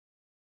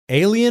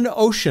Alien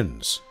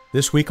Oceans,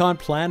 this week on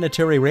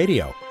Planetary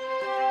Radio.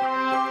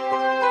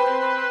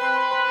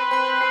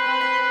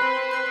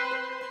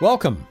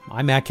 Welcome,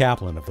 I'm Matt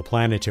Kaplan of the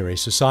Planetary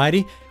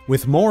Society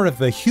with more of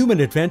the human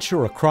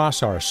adventure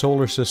across our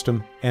solar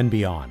system and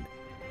beyond.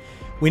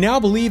 We now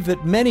believe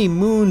that many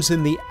moons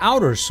in the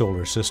outer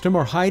solar system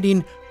are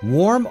hiding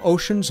warm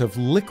oceans of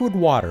liquid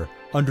water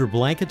under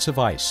blankets of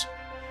ice.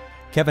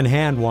 Kevin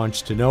Hand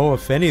wants to know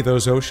if any of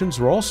those oceans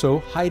are also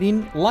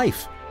hiding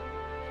life.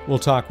 We'll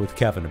talk with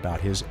Kevin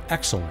about his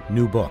excellent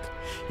new book.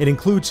 It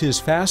includes his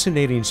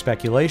fascinating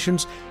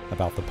speculations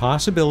about the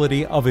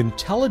possibility of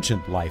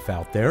intelligent life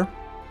out there.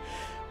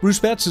 Bruce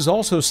Betts is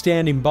also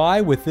standing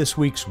by with this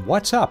week's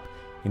What's Up,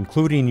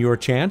 including your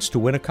chance to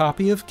win a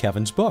copy of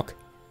Kevin's book.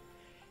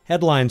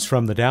 Headlines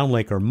from the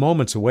Downlink are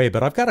moments away,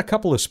 but I've got a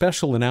couple of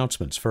special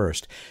announcements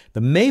first.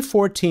 The May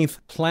 14th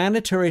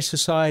Planetary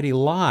Society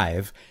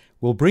Live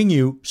will bring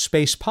you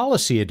Space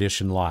Policy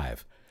Edition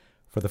Live.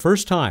 For the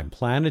first time,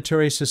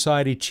 Planetary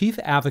Society Chief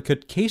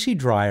Advocate Casey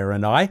Dreyer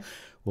and I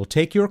will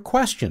take your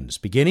questions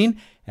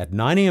beginning at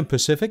 9 a.m.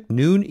 Pacific,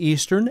 noon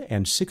Eastern,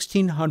 and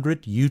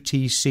 1600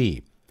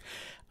 UTC.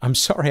 I'm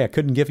sorry I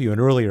couldn't give you an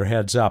earlier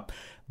heads up.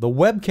 The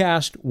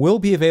webcast will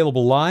be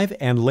available live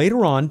and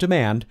later on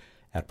demand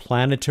at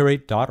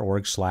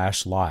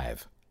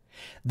planetary.org/live.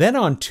 Then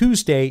on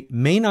Tuesday,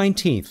 May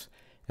 19th,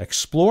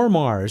 Explore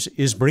Mars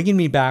is bringing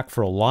me back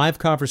for a live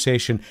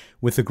conversation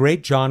with the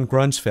great John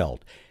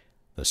Grunsfeld.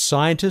 The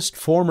scientist,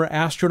 former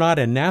astronaut,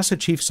 and NASA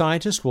chief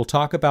scientist will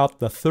talk about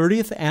the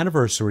 30th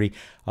anniversary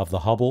of the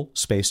Hubble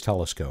Space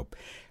Telescope.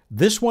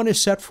 This one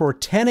is set for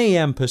 10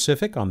 a.m.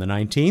 Pacific on the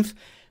 19th.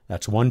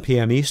 That's 1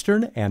 p.m.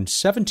 Eastern and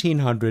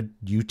 1700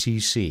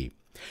 UTC.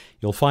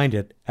 You'll find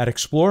it at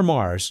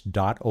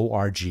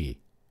exploremars.org.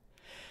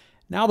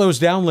 Now those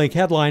downlink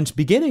headlines,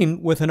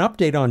 beginning with an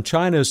update on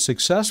China's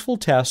successful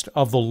test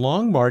of the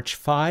Long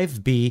March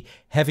 5B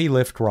heavy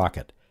lift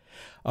rocket.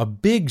 A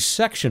big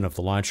section of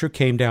the launcher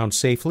came down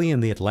safely in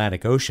the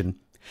Atlantic Ocean.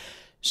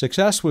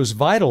 Success was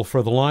vital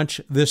for the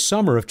launch this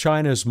summer of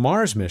China's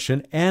Mars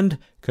mission and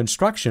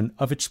construction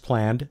of its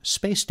planned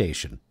space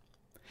station.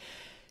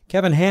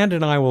 Kevin Hand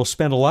and I will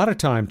spend a lot of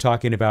time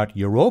talking about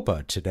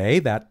Europa today.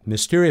 That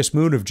mysterious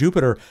moon of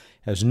Jupiter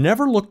has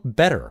never looked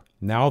better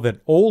now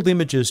that old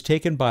images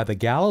taken by the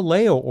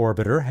Galileo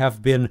orbiter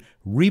have been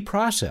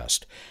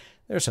reprocessed.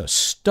 There's a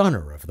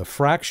stunner of the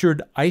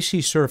fractured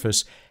icy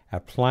surface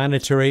at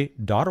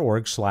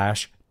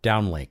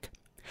planetary.org/downlink.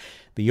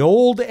 The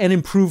old and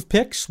improved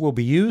pics will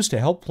be used to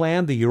help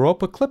plan the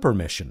Europa Clipper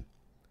mission.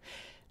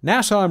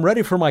 NASA, I'm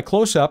ready for my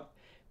close-up.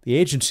 The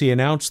agency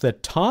announced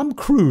that Tom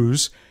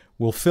Cruise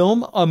will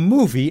film a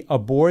movie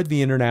aboard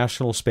the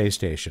International Space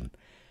Station.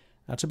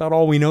 That's about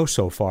all we know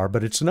so far,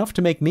 but it's enough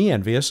to make me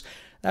envious.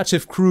 That's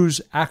if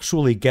Cruise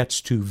actually gets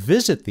to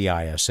visit the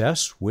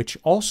ISS, which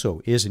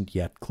also isn't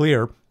yet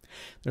clear.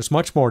 There's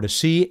much more to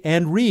see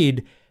and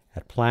read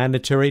at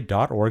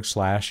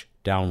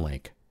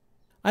planetary.org/downlink.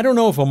 I don't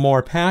know of a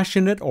more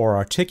passionate or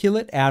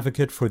articulate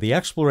advocate for the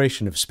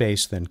exploration of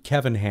space than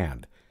Kevin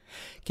Hand.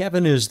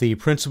 Kevin is the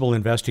principal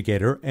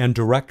investigator and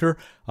director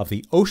of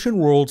the Ocean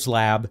Worlds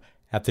Lab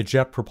at the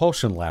Jet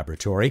Propulsion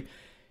Laboratory.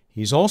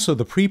 He's also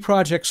the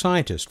pre-project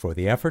scientist for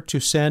the effort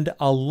to send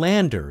a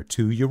lander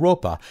to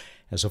Europa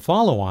as a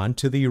follow-on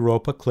to the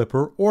Europa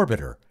Clipper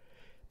orbiter.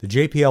 The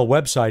JPL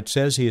website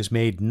says he has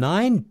made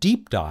 9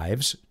 deep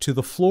dives to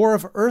the floor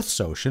of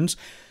Earth's oceans,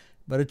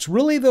 but it's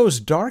really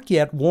those dark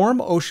yet warm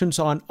oceans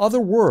on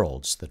other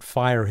worlds that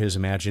fire his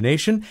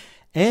imagination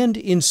and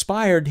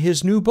inspired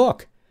his new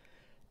book.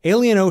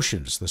 Alien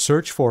Oceans, The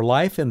Search for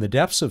Life in the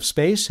Depths of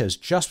Space has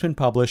just been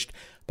published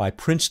by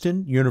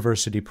Princeton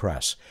University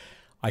Press.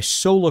 I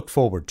so look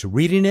forward to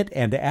reading it,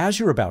 and as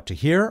you're about to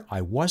hear,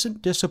 I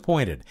wasn't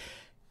disappointed.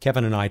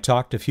 Kevin and I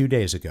talked a few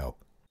days ago.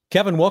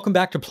 Kevin, welcome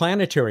back to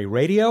Planetary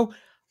Radio.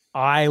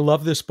 I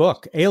love this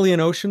book, Alien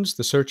Oceans,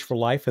 The Search for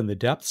Life in the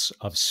Depths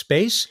of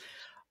Space.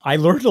 I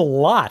learned a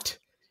lot,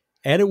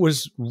 and it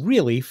was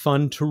really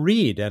fun to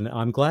read, and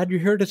I'm glad you're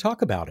here to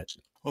talk about it.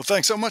 Well,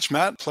 thanks so much,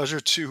 Matt. Pleasure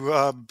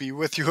to be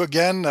with you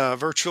again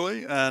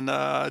virtually, and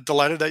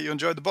delighted that you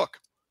enjoyed the book.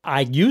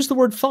 I use the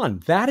word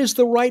fun. That is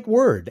the right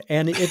word.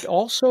 And it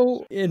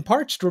also, in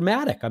parts,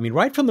 dramatic. I mean,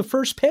 right from the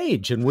first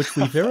page, in which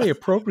we very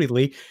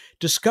appropriately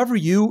discover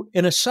you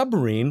in a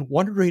submarine,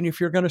 wondering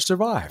if you're going to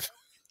survive.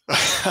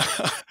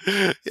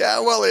 Yeah,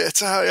 well,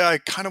 I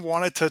kind of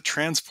wanted to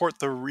transport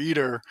the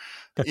reader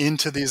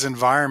into these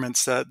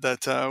environments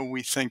that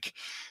we think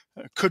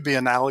could be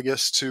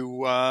analogous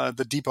to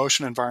the deep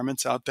ocean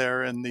environments out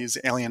there in these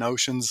alien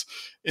oceans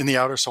in the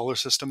outer solar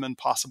system and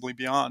possibly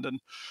beyond. And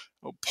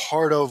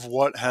part of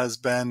what has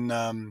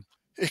been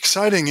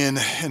exciting in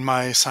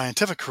my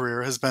scientific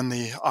career has been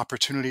the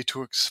opportunity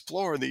to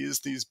explore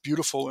these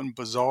beautiful and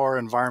bizarre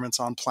environments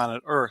on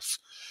planet Earth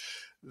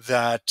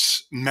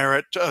that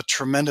merit a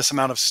tremendous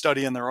amount of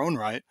study in their own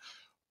right,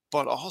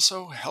 but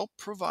also help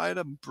provide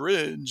a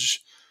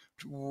bridge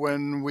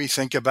when we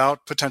think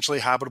about potentially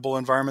habitable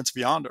environments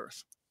beyond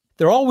Earth.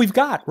 They're all we've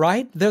got,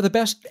 right? They're the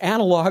best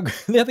analog.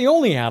 They're the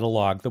only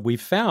analog that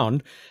we've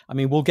found. I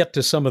mean, we'll get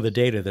to some of the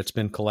data that's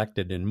been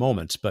collected in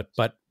moments, but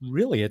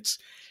really,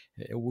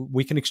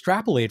 we can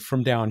extrapolate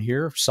from down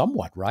here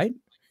somewhat, right?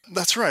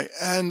 That's right.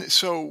 And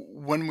so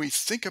when we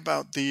think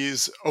about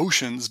these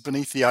oceans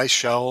beneath the ice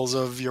shells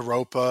of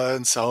Europa,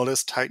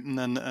 Enceladus, Titan,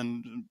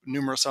 and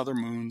numerous other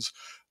moons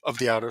of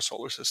the outer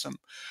solar system,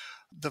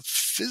 the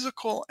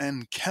physical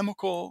and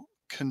chemical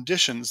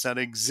conditions that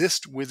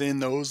exist within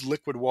those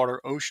liquid water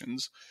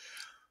oceans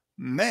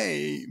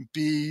may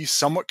be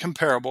somewhat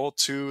comparable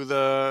to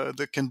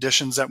the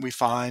conditions that we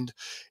find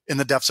in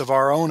the depths of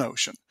our own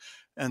ocean.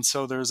 And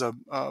so there's a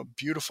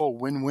beautiful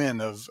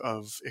win-win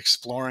of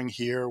exploring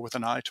here with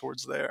an eye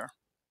towards there.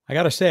 I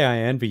got to say, I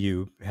envy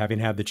you having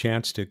had the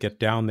chance to get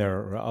down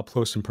there up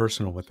close and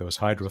personal with those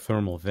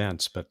hydrothermal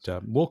vents, but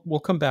we'll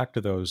come back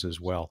to those as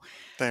well.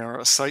 They are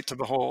a sight to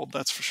behold,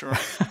 that's for sure.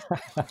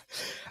 I'm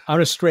going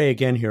to stray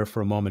again here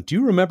for a moment. Do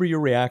you remember your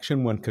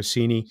reaction when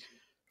Cassini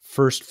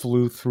first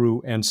flew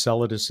through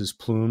Enceladus's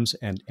plumes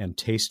and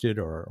tasted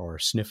or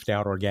sniffed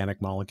out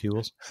organic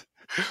molecules?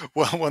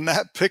 Well, when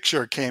that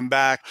picture came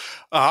back,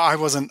 I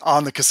wasn't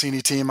on the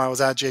Cassini team. I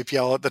was at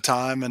JPL at the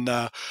time, and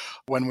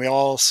when we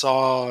all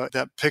saw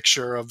that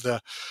picture of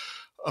the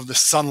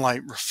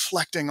sunlight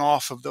reflecting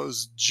off of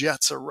those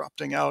jets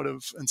erupting out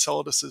of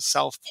Enceladus's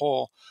south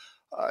pole,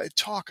 I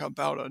talk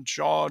about a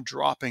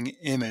jaw-dropping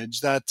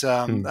image. That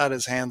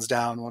is hands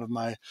down one of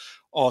my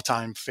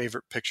all-time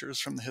favorite pictures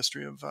from the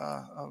history of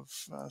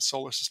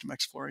solar system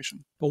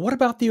exploration. But what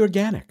about the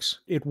organics?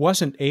 It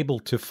wasn't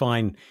able to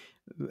find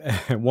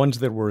ones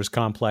that were as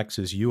complex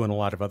as you and a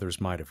lot of others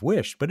might have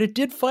wished, but it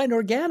did find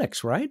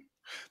organics, right?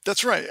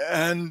 That's right.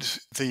 And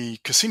the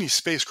Cassini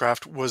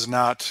spacecraft was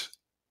not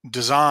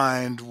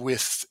designed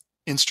with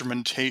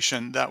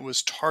instrumentation that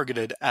was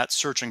targeted at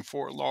searching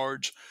for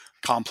large,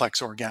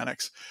 complex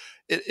organics.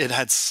 It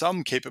had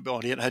some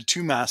capability. It had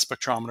two mass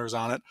spectrometers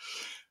on it.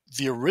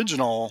 The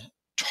original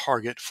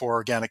target for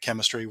organic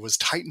chemistry was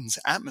Titan's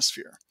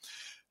atmosphere.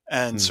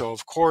 And so,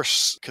 of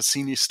course,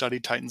 Cassini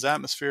studied Titan's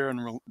atmosphere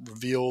and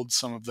revealed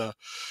some of the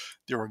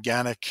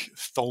organic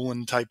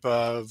tholin type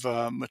of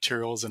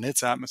materials in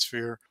its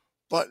atmosphere.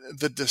 But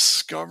the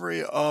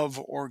discovery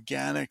of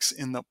organics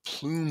in the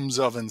plumes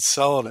of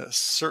Enceladus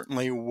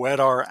certainly whet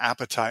our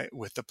appetite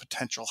with the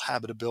potential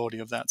habitability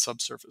of that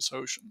subsurface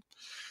ocean.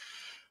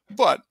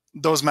 But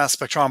those mass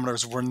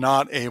spectrometers were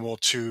not able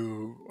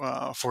to,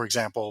 for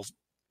example,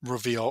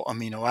 reveal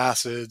amino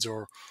acids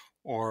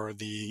or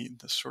the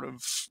sort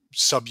of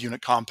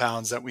subunit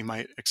compounds that we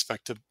might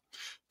expect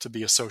to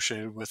be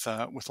associated with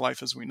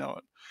life as we know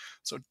it.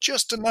 So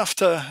just enough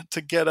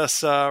to get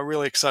us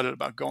really excited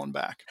about going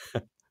back.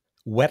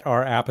 Whet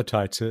our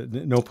appetites.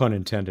 No pun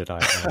intended. I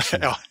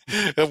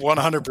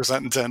 100%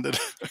 intended.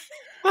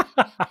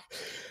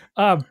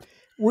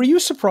 Were you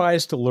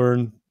surprised to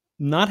learn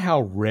not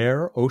how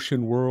rare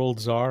ocean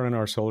worlds are in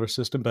our solar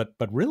system, but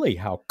really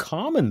how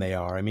common they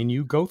are? I mean,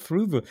 you go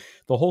through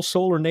the whole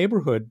solar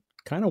neighborhood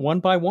kind of one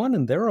by one,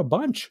 and there are a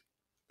bunch.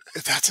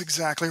 That's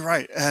exactly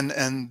right.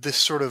 And this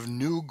sort of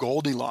new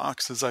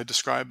Goldilocks, as I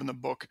describe in the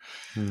book,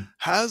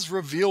 has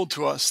revealed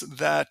to us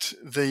that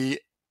the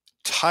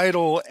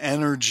tidal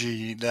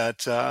energy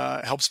that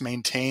helps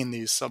maintain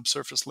these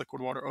subsurface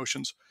liquid water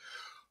oceans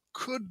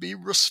could be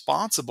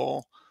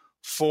responsible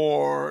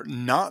for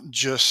not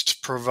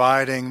just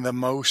providing the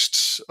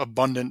most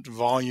abundant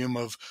volume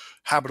of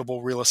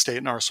habitable real estate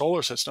in our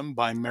solar system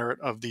by merit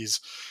of these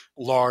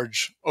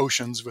large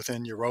oceans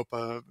within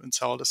Europa,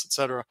 Enceladus,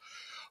 etc.,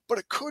 but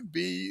it could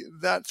be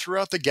that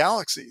throughout the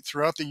galaxy,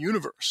 throughout the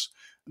universe,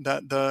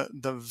 that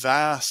the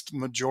vast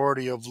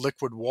majority of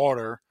liquid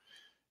water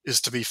is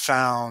to be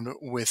found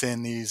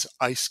within these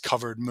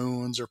ice-covered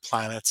moons or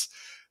planets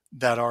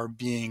that are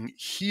being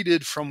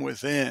heated from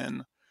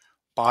within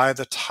by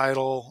the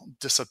tidal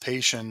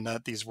dissipation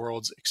that these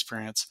worlds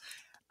experience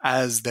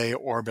as they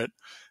orbit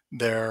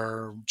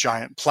their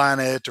giant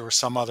planet or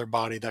some other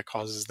body that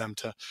causes them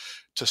to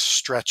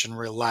stretch and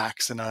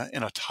relax in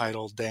a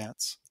tidal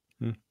dance.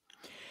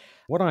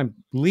 What I'm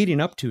leading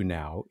up to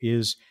now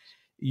is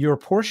your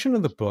portion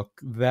of the book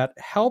that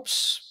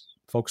helps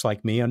folks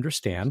like me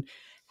understand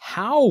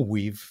how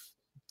we've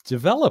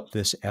developed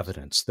this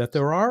evidence that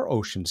there are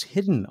oceans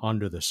hidden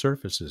under the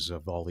surfaces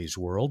of all these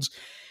worlds.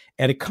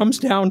 And it comes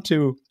down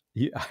to,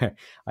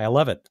 I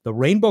love it, the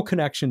Rainbow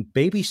Connection,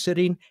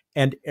 babysitting,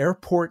 and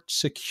airport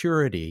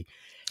security.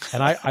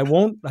 And I don't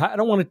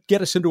want to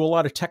get us into a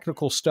lot of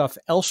technical stuff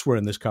elsewhere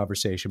in this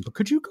conversation, but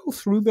could you go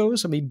through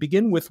those? I mean,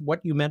 begin with what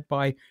you meant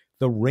by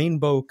the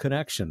Rainbow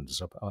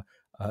Connections.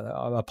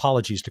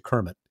 Apologies to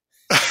Kermit.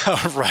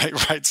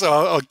 Right. So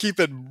I'll keep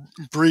it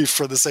brief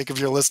for the sake of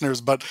your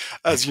listeners. But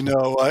as you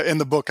know, in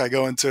the book, I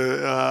go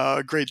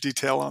into great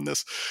detail on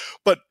this.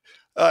 But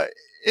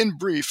in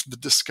brief, the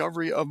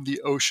discovery of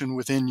the ocean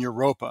within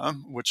Europa,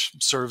 which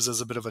serves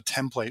as a bit of a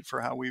template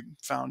for how we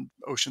found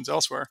oceans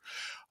elsewhere,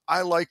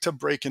 I like to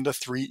break into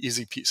three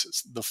easy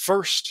pieces. The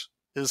first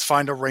is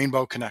find a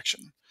rainbow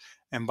connection.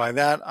 And by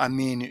that, I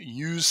mean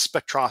use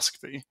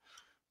spectroscopy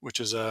which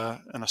is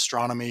an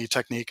astronomy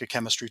technique, a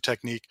chemistry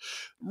technique.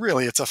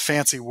 Really, it's a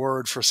fancy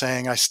word for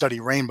saying I study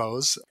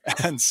rainbows.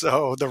 And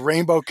so the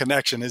rainbow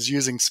connection is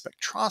using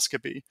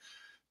spectroscopy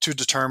to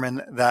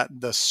determine that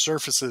the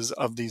surfaces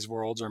of these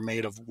worlds are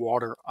made of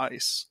water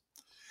ice.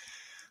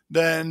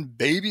 Then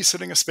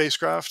babysitting a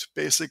spacecraft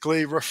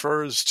basically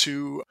refers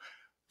to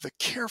the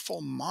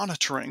careful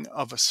monitoring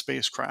of a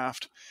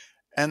spacecraft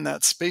and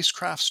that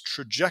spacecraft's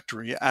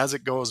trajectory as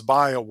it goes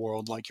by a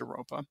world like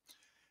Europa.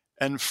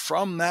 And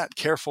from that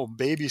careful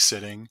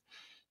babysitting,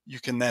 you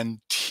can then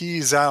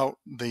tease out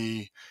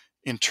the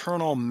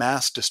internal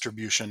mass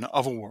distribution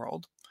of a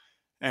world.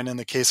 And in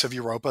the case of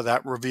Europa,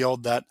 that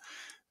revealed that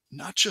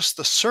not just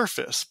the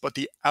surface, but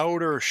the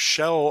outer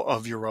shell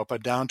of Europa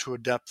down to a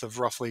depth of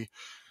roughly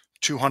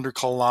 200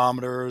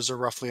 kilometers or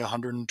roughly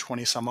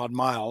 120 some odd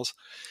miles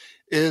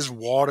is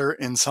water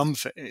in some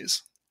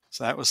phase.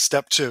 So that was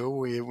step two.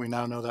 We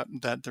now know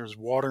that there's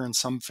water in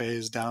some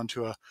phase down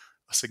to a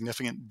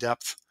significant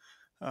depth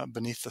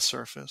beneath the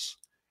surface.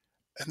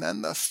 And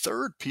then the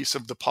third piece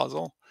of the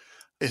puzzle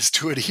is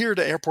to adhere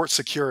to airport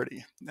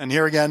security. And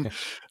here again,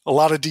 a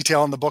lot of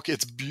detail in the book.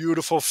 It's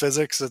beautiful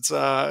physics. It's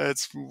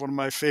one of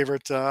my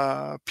favorite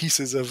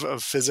pieces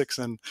of physics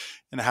and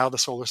how the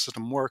solar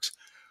system works.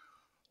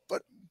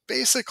 But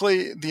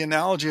basically, the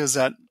analogy is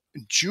that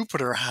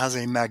Jupiter has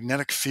a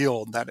magnetic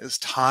field that is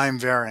time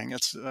varying.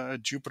 It's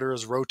Jupiter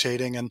is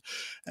rotating and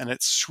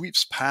it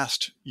sweeps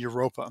past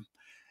Europa.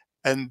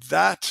 And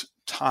that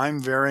time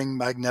varying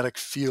magnetic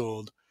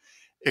field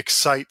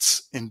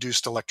excites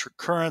induced electric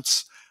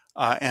currents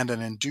and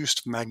an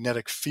induced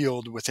magnetic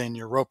field within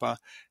Europa.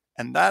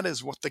 And that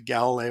is what the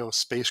Galileo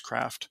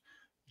spacecraft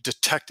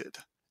detected.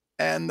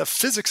 And the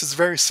physics is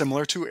very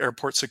similar to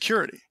airport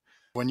security.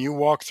 When you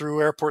walk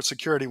through airport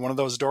security, one of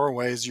those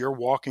doorways, you're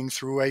walking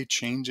through a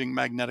changing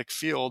magnetic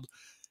field.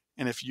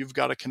 And if you've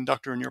got a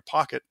conductor in your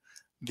pocket,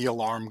 the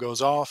alarm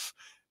goes off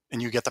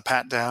and you get the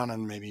pat down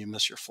and maybe you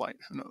miss your flight.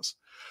 Who knows?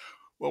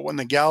 Well, when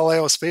the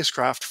Galileo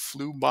spacecraft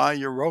flew by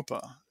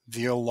Europa,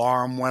 the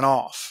alarm went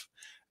off,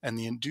 and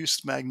the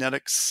induced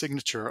magnetic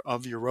signature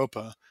of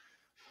Europa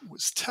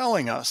was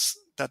telling us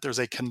that there's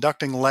a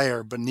conducting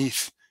layer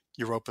beneath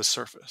Europa's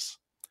surface.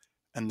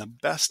 And the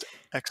best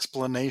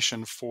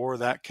explanation for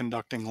that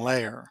conducting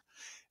layer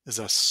is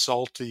a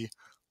salty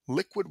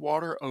liquid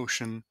water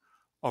ocean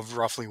of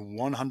roughly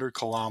 100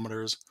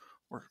 kilometers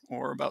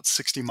or about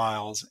 60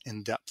 miles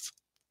in depth.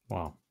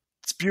 Wow.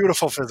 It's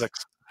beautiful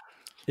physics.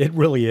 It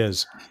really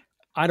is.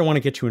 I don't want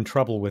to get you in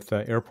trouble with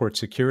airport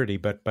security,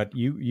 but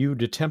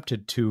you'd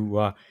attempted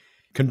to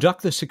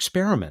conduct this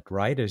experiment,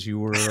 right? As you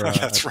were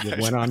That's right.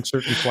 You went on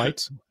certain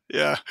flights.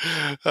 Yeah,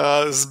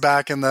 this is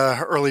back in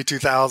the early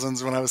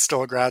 2000s when I was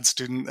still a grad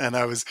student, and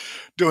I was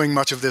doing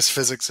much of this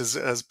physics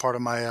as part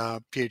of my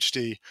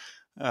PhD,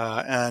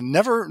 and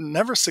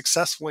never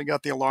successfully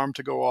got the alarm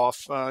to go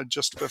off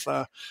just with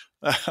a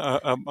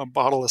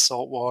bottle of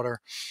salt water.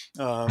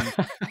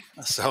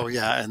 So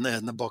yeah, and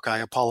in the book, I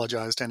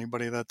apologize to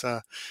anybody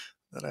that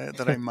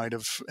I might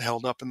have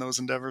held up in those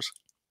endeavors.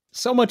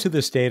 So much of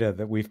this data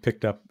that we've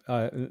picked up,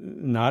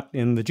 not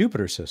in the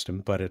Jupiter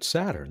system, but at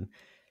Saturn,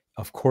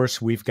 of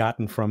course, we've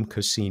gotten from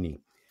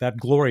Cassini, that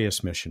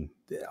glorious mission.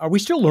 Are we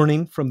still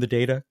learning from the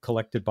data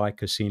collected by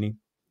Cassini?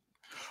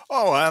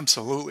 Oh,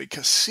 absolutely.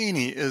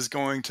 Cassini is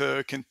going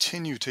to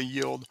continue to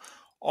yield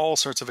all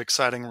sorts of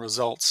exciting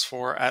results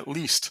for at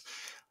least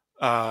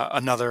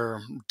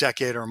another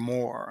decade or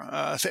more.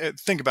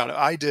 Think about it.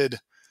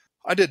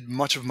 I did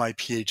much of my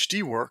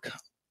PhD work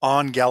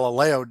on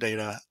Galileo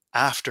data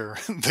after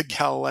the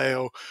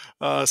Galileo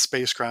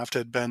spacecraft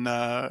had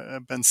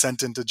been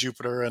sent into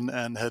Jupiter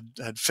and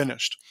had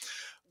finished.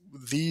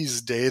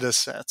 These data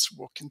sets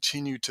will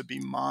continue to be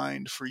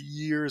mined for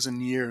years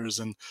and years,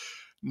 and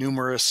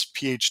numerous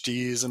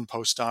PhDs and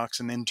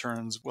postdocs and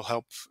interns will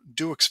help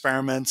do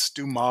experiments,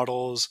 do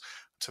models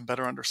to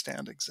better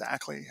understand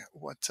exactly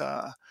what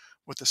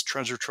this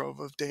treasure trove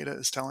of data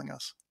is telling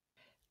us.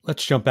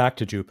 Let's jump back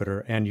to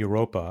Jupiter and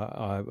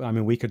Europa. I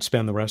mean, we could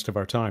spend the rest of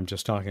our time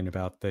just talking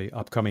about the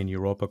upcoming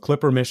Europa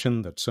Clipper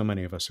mission that so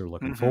many of us are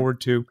looking forward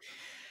to.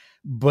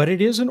 But it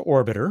is an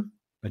orbiter,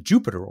 a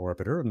Jupiter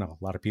orbiter. Now,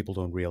 a lot of people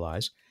don't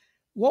realize.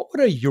 What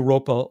would a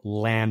Europa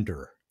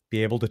lander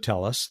be able to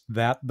tell us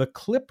that the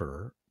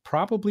Clipper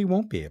probably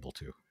won't be able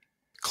to?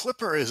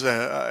 Clipper is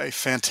a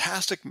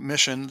fantastic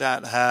mission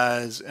that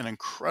has an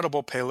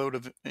incredible payload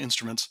of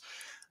instruments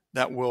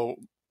that will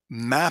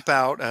map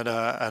out at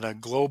a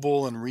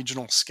global and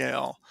regional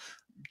scale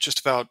just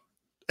about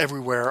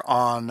everywhere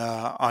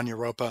on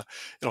Europa.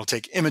 It'll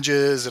take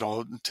images,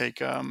 it'll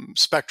take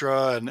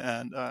spectra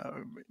and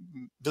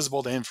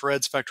visible to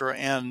infrared spectra,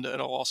 and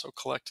it'll also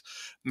collect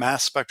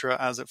mass spectra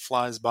as it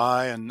flies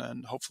by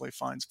and hopefully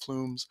finds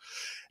plumes.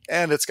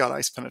 And it's got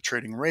ice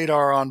penetrating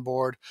radar on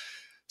board.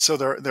 So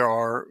there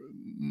are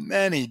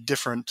many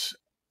different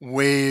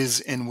ways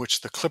in which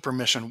the Clipper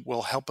mission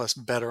will help us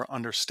better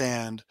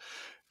understand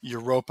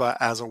Europa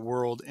as a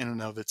world in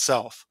and of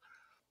itself.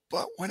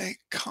 But when it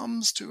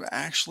comes to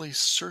actually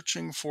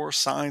searching for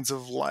signs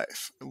of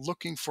life,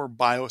 looking for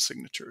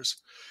biosignatures,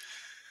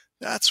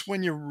 That's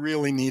when you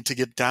really need to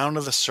get down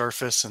to the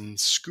surface and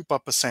scoop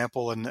up a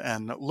sample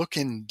and look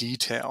in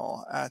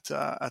detail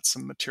at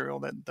some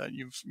material that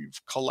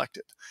you've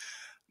collected.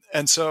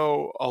 And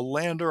so a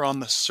lander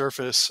on the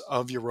surface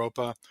of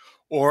Europa,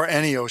 or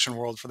any ocean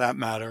world for that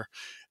matter,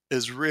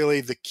 is really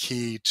the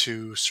key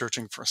to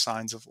searching for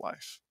signs of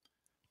life.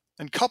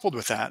 And coupled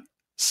with that,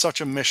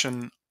 such a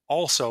mission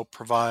also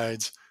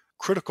provides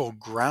critical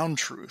ground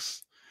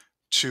truth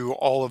to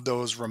all of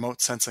those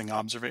remote sensing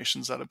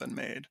observations that have been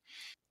made.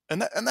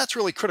 And that's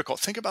really critical.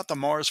 Think about the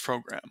Mars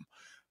program.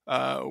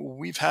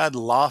 We've had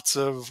lots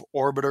of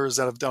orbiters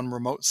that have done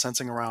remote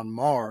sensing around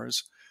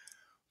Mars,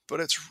 but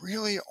it's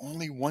really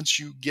only once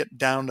you get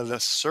down to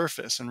the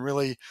surface and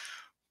really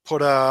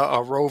put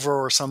a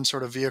rover or some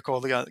sort of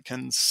vehicle that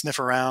can sniff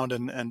around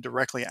and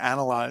directly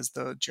analyze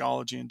the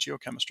geology and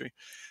geochemistry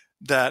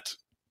that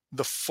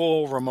the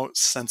full remote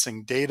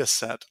sensing data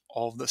set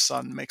all of a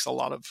sudden makes a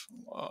lot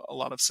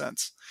of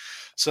sense.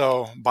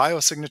 So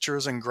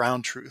biosignatures and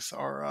ground truth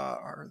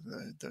are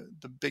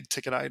the big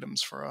ticket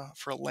items for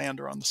a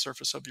lander on the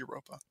surface of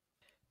Europa.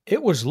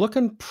 It was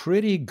looking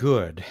pretty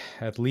good,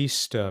 at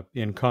least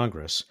in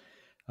Congress,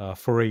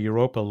 for a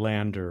Europa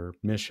lander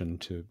mission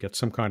to get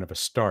some kind of a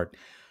start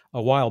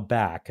a while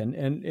back,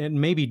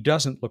 and maybe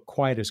doesn't look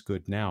quite as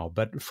good now.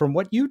 But from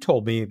what you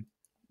told me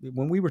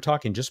when we were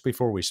talking just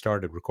before we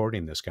started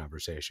recording this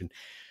conversation,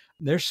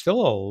 there's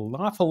still an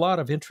awful lot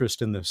of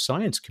interest in the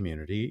science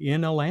community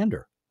in a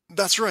lander.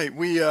 That's right.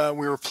 We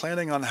were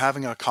planning on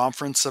having a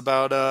conference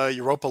about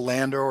Europa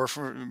lander, or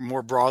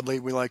more broadly,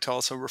 we like to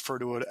also refer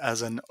to it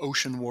as an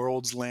ocean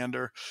worlds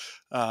lander.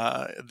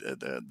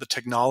 The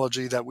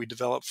technology that we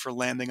developed for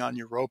landing on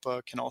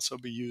Europa can also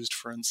be used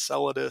for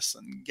Enceladus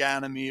and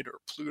Ganymede or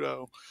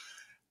Pluto.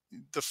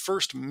 The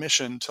first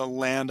mission to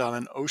land on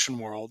an ocean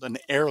world, an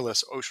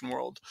airless ocean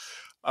world,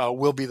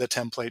 will be the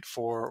template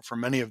for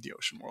many of the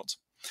ocean worlds.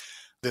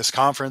 This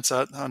conference,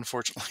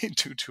 unfortunately,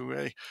 due to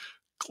a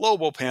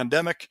global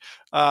pandemic,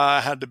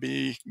 had to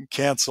be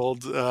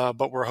canceled,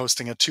 but we're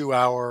hosting a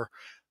 2-hour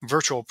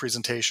virtual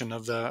presentation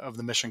of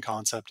the mission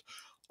concept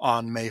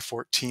on May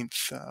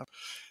 14th.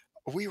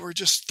 We were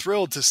just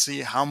thrilled to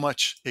see how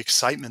much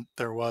excitement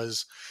there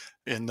was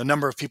in the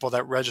number of people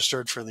that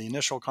registered for the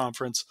initial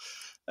conference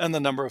and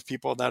the number of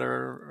people that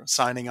are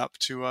signing up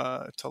to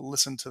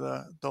listen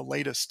to the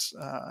latest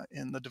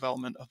in the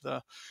development of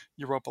the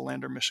Europa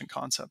lander mission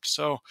concept.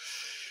 So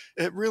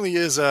it really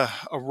is a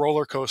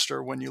roller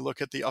coaster when you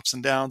look at the ups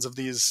and downs of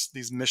these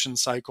mission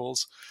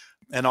cycles.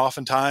 And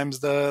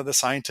oftentimes the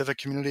scientific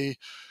community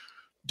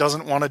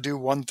doesn't want to do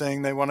one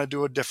thing, they want to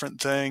do a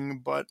different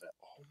thing. But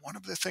one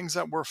of the things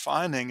that we're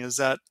finding is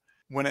that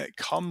when it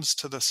comes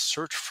to the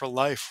search for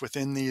life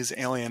within these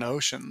alien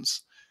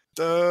oceans,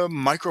 the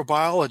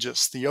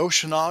microbiologists, the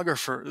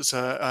oceanographers,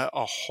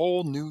 a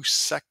whole new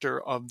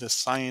sector of the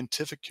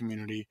scientific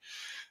community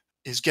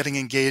is getting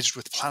engaged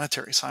with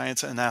planetary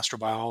science and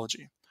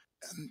astrobiology.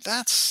 And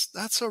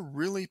that's a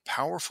really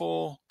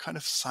powerful kind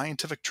of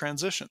scientific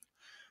transition.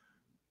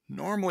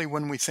 Normally,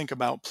 when we think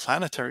about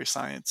planetary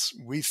science,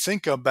 we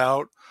think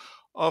about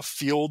a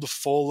field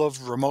full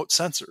of remote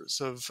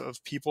sensors,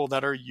 of people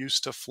that are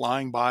used to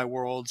flying by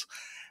worlds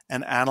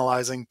and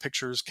analyzing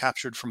pictures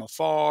captured from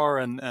afar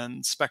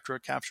and spectra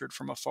captured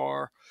from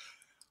afar.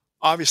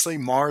 Obviously,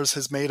 Mars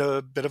has made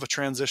a bit of a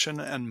transition,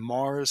 and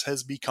Mars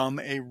has become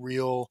a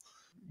real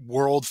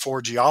world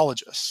for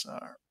geologists.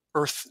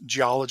 Earth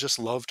geologists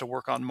love to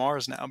work on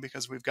Mars now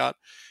because we've got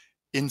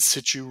in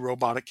situ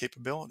robotic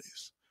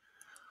capabilities.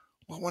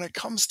 Well, when it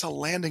comes to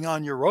landing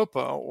on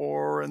Europa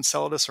or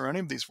Enceladus or any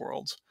of these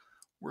worlds,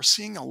 we're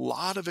seeing a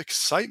lot of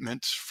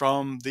excitement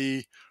from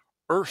the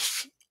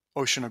Earth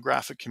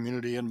oceanographic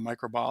community and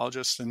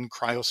microbiologists and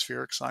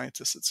cryospheric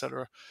scientists, et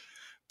cetera,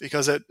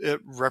 because it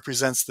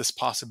represents this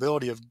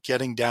possibility of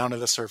getting down to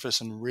the surface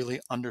and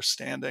really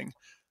understanding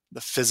the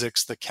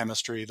physics, the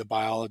chemistry, the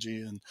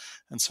biology, and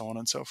so on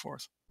and so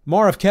forth.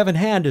 More of Kevin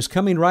Hand is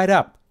coming right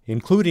up,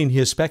 including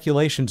his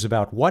speculations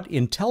about what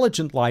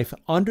intelligent life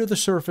under the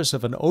surface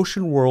of an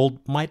ocean world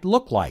might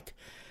look like.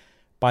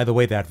 By the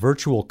way, that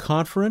virtual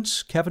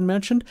conference Kevin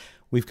mentioned,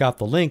 we've got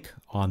the link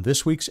on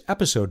this week's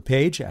episode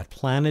page at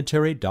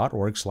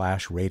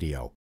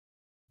planetary.org/radio.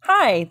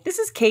 Hi, this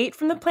is Kate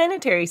from the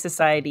Planetary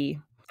Society.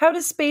 How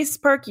does space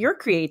spark your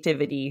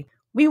creativity?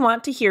 We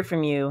want to hear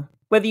from you.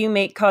 Whether you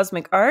make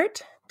cosmic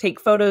art, take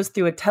photos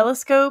through a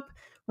telescope,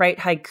 write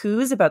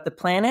haikus about the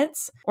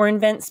planets, or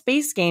invent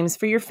space games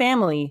for your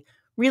family,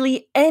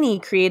 really any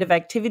creative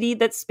activity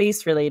that's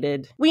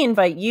space-related. We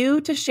invite you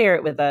to share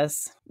it with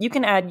us. You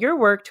can add your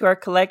work to our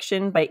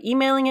collection by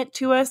emailing it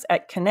to us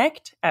at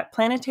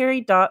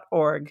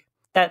connect@planetary.org.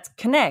 That's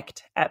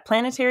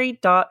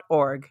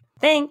connect@planetary.org.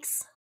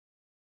 Thanks!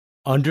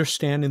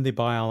 Understanding the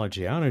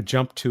biology. I want to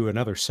jump to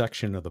another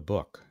section of the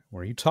book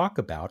where you talk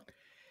about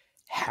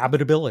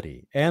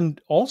habitability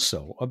and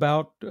also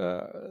about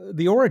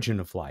the origin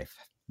of life.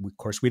 Of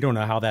course, we don't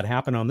know how that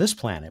happened on this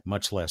planet,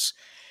 much less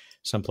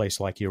someplace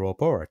like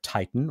Europa or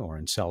Titan or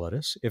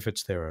Enceladus, if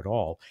it's there at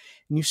all.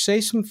 And you say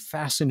some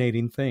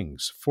fascinating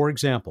things. For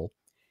example,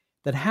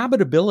 that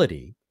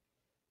habitability,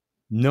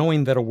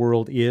 knowing that a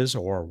world is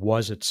or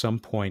was at some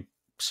point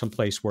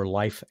someplace where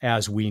life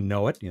as we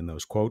know it, in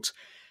those quotes,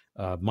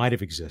 might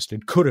have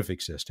existed, could have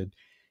existed,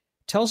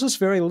 tells us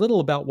very little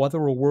about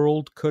whether a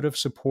world could have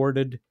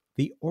supported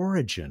the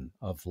origin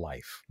of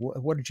life.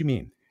 What did you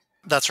mean?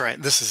 That's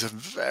right. This is a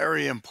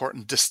very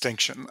important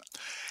distinction.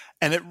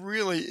 And it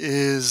really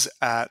is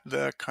at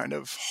the kind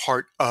of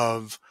heart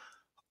of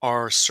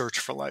our search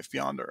for life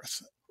beyond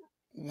Earth.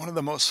 One of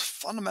the most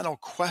fundamental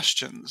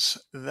questions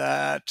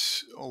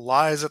that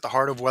lies at the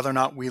heart of whether or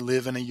not we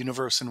live in a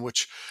universe in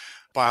which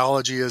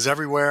biology is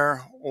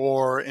everywhere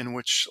or in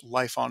which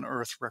life on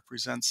Earth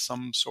represents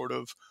some sort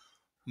of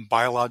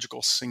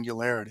biological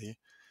singularity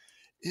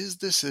is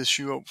this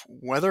issue of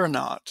whether or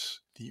not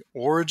the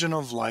origin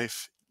of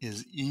life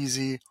is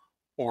easy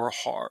or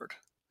hard.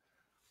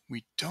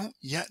 We don't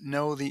yet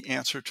know the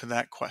answer to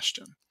that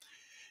question.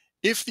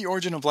 If the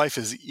origin of life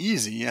is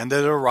easy and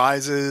it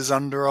arises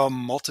under a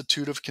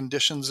multitude of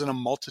conditions in a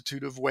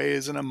multitude of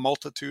ways in a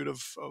multitude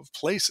of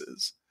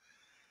places,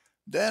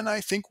 then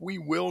I think we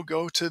will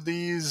go to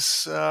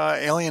these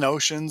alien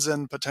oceans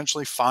and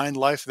potentially find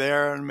life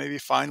there and maybe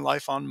find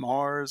life on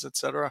Mars,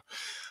 etc.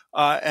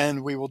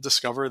 And we will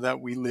discover that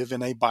we live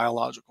in a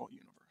biological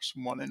universe,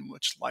 one in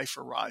which life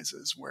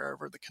arises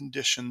wherever the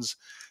conditions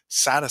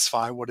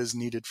satisfy what is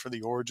needed for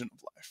the origin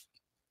of life.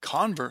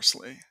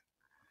 Conversely,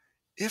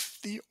 if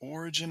the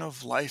origin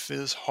of life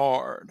is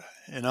hard,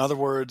 in other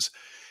words,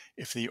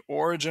 if the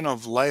origin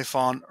of life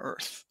on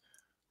Earth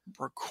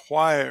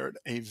required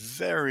a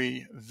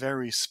very,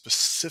 very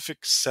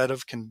specific set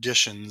of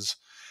conditions,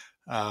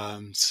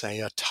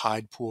 say a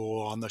tide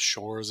pool on the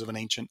shores of an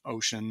ancient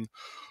ocean,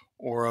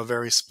 or a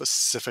very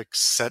specific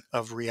set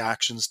of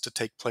reactions to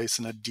take place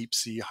in a deep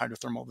sea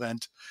hydrothermal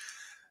vent,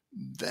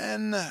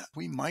 then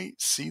we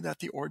might see that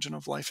the origin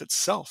of life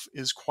itself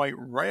is quite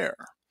rare.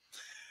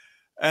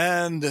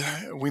 And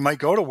we might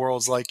go to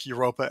worlds like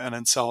Europa and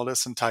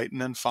Enceladus and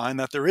Titan and find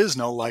that there is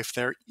no life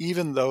there,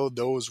 even though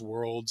those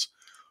worlds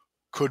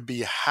could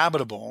be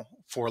habitable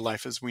for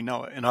life as we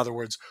know it. In other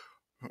words,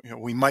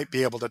 we might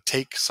be able to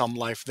take some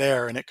life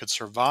there and it could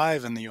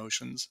survive in the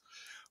oceans,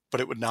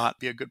 but it would not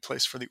be a good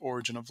place for the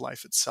origin of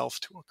life itself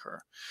to occur.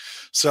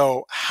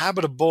 So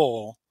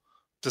habitable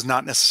does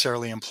not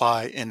necessarily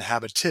imply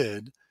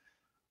inhabited,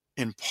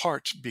 in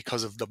part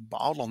because of the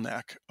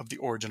bottleneck of the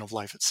origin of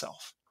life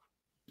itself.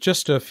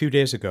 Just a few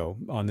days ago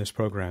on this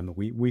program,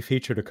 we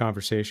featured a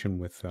conversation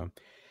with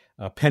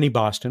Penny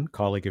Boston,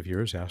 colleague of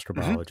yours,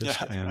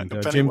 astrobiologist, and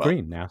Jim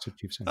Green, NASA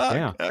Chief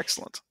Scientist.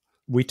 Excellent.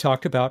 We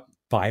talked about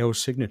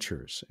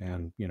biosignatures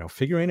and,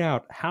 figuring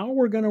out how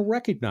we're going to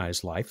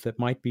recognize life that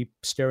might be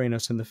staring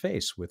us in the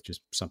face, with just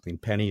something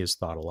Penny has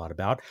thought a lot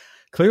about.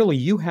 Clearly,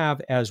 you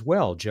have as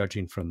well,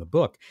 judging from the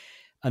book.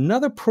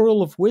 Another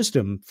pearl of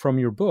wisdom from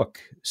your book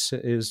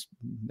is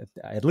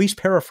at least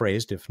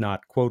paraphrased, if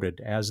not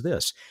quoted, as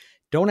this: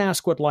 don't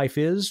ask what life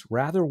is,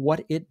 rather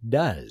what it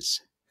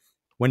does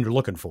when you're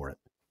looking for it.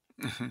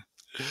 Mm-hmm.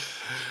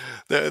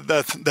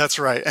 That's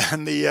right.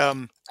 And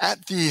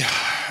at the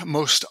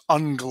most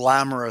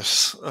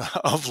unglamorous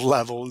of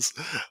levels,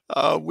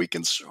 we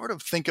can sort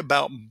of think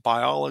about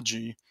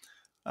biology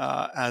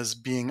as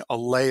being a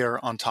layer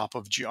on top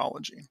of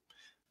geology.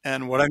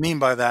 And what I mean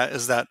by that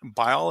is that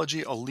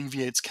biology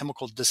alleviates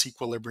chemical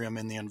disequilibrium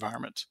in the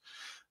environment.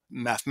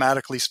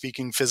 Mathematically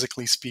speaking,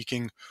 physically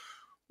speaking,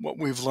 what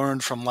we've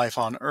learned from life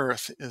on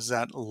Earth is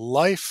that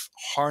life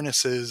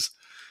harnesses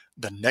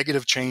the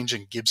negative change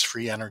in Gibbs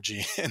free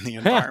energy in the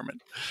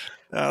environment.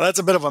 That's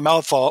a bit of a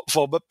mouthful,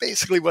 but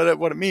basically what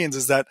it means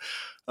is that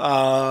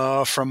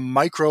from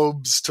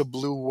microbes to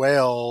blue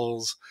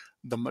whales,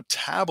 the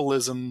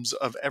metabolisms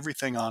of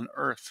everything on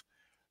Earth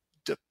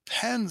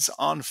depends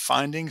on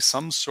finding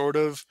some sort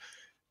of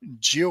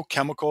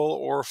geochemical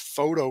or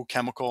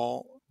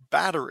photochemical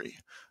battery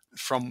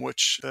from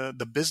which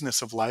the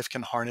business of life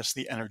can harness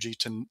the energy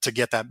to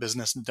get that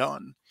business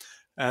done.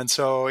 And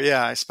so,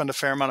 I spend a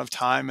fair amount of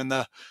time in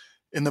the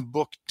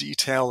book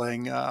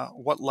detailing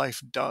what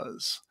life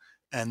does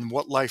and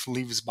what life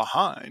leaves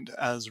behind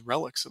as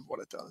relics of what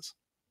it does.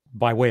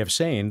 By way of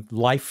saying,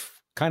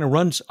 life kind of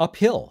runs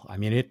uphill. I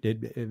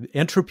mean,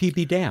 entropy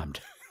be damned.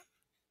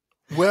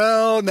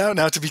 Well,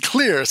 now to be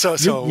clear,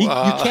 you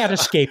can't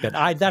escape it.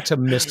 That's a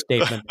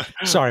misstatement.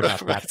 Sorry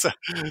about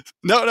that.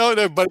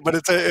 No, but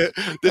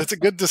it's a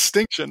good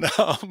distinction.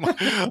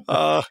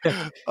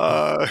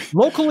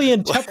 Locally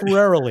and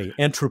temporarily,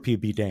 entropy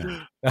be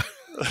damned.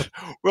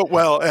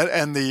 Well,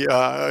 and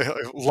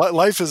the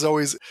life is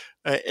always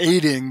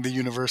aiding the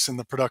universe in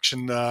the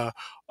production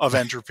of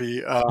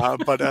entropy.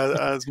 But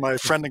as my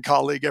friend and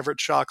colleague Everett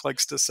Schock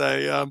likes to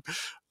say,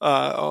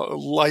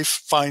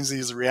 life finds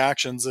these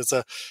reactions.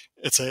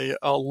 It's a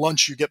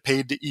lunch you get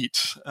paid to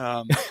eat.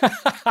 I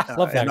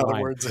love that. In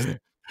other words,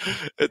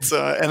 it's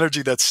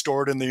energy that's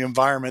stored in the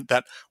environment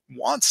that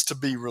wants to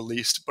be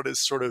released, but is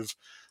sort of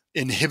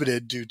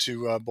inhibited due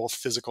to both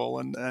physical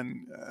and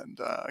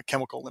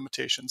chemical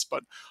limitations.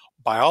 But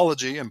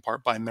biology, in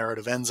part by merit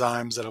of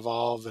enzymes that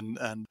evolve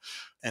and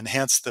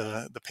enhance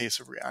the pace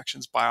of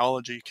reactions,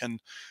 biology can,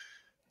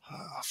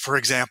 for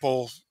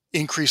example,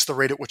 increase the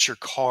rate at which your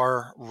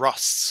car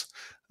rusts.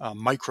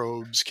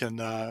 Microbes can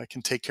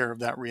take care of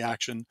that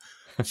reaction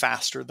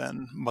faster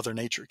than Mother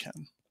Nature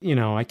can.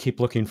 I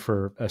keep looking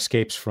for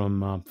escapes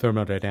from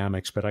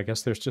thermodynamics, but I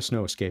guess there's just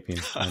no escaping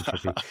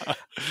entropy.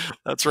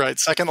 That's right.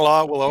 Second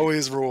law will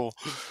always rule.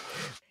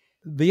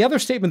 The other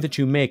statement that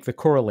you make that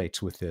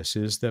correlates with this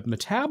is that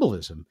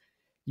metabolism,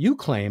 you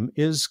claim,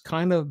 is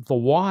kind of the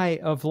why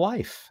of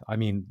life. I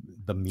mean,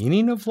 the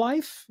meaning of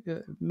life?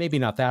 Maybe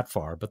not that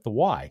far, but the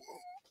why.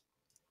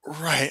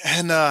 Right.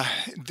 And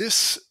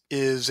this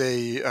is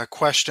a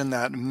question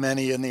that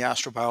many in the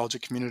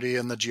astrobiology community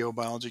and the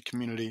geobiology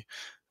community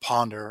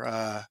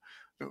ponder.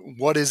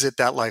 What is it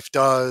that life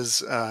does?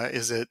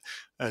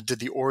 Did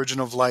the origin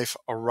of life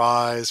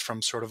arise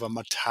from sort of a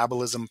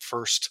metabolism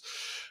first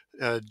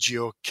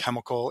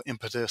geochemical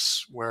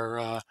impetus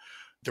where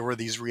there were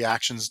these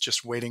reactions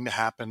just waiting to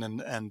happen,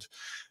 and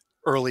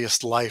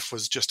earliest life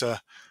was just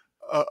a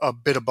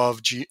bit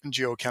above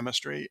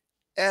geochemistry?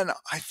 And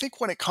I think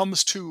when it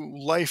comes to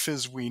life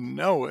as we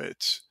know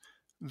it,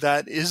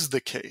 that is the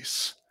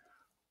case.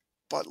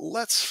 But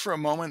let's for a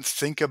moment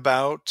think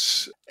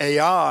about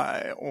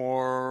AI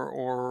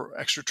or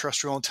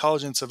extraterrestrial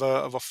intelligence of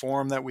a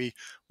form that we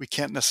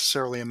can't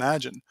necessarily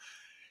imagine.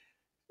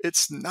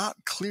 It's not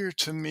clear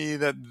to me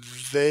that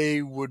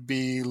they would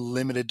be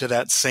limited to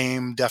that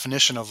same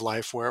definition of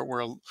life where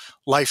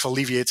life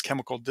alleviates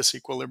chemical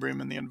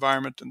disequilibrium in the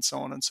environment and so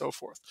on and so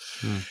forth.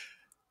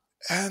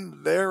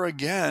 And there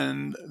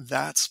again,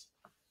 that's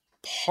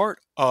part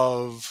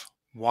of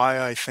why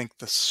I think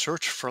the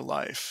search for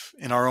life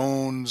in our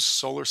own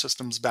solar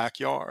system's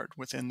backyard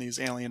within these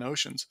alien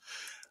oceans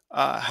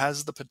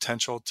has the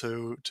potential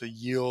to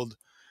yield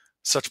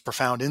such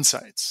profound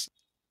insights.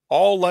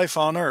 All life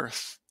on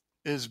Earth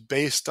is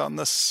based on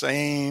the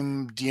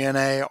same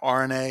DNA,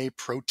 RNA,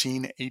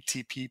 protein,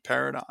 ATP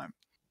paradigm.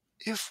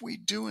 If we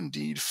do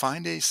indeed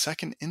find a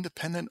second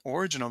independent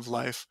origin of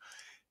life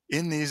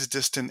in these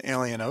distant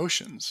alien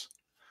oceans,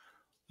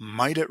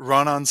 might it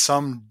run on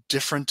some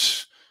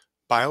different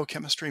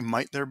biochemistry?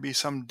 Might there be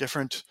some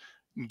different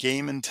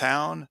game in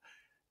town?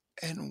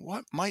 And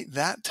what might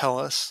that tell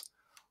us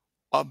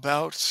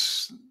about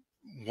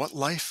what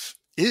life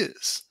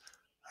is?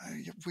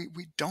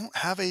 We don't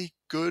have a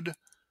good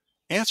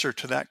answer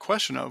to that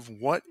question of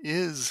what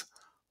is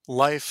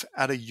life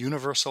at a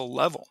universal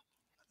level.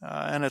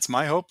 And it's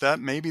my hope that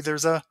maybe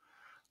there's a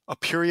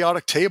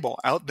periodic table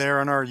out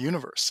there in our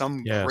universe,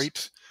 some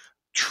great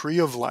tree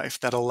of life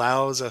that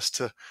allows us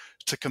to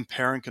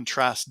compare and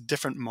contrast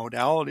different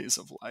modalities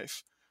of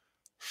life,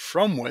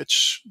 from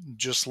which,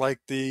 just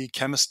like the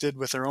chemists did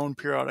with their own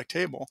periodic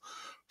table,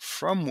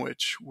 from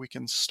which we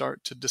can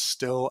start to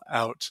distill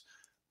out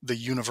the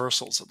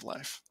universals of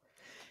life.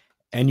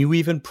 And you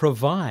even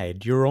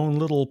provide your own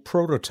little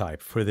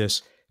prototype for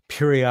this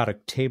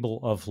periodic table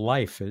of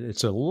life.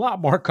 It's a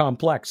lot more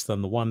complex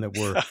than the one that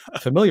we're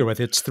familiar with.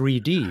 It's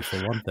 3D,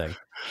 for one thing.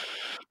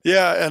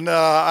 Yeah, and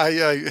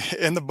I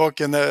in the book,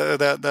 in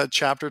that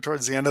chapter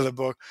towards the end of the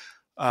book,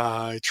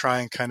 I try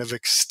and kind of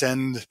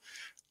extend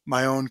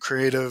my own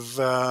creative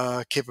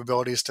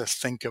capabilities to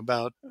think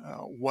about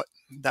what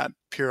that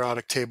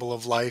periodic table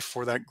of life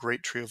or that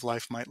great tree of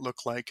life might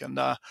look like. And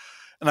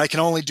I can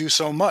only do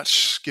so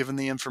much given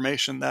the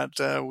information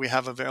that we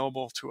have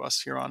available to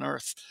us here on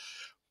Earth.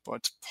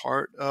 But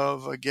part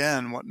of,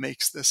 again, what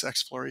makes this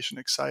exploration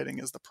exciting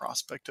is the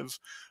prospect of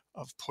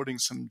putting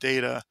some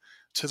data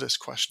to this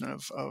question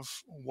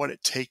of what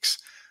it takes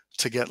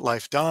to get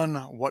life done,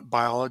 what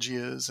biology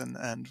is,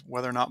 and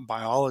whether or not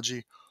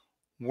biology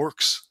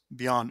works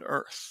beyond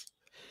Earth,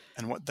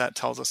 and what that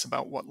tells us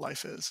about what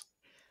life is.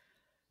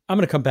 I'm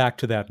going to come back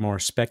to that more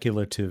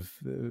speculative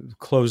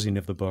closing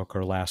of the book,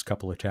 or last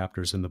couple of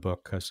chapters in the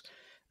book, because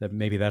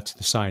maybe that's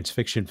the science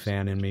fiction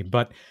fan in me.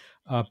 But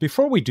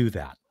before we do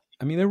that,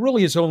 I mean, there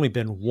really has only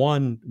been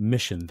one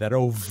mission that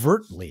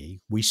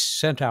overtly we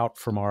sent out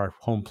from our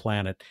home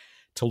planet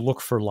to look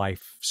for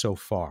life so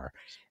far.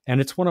 And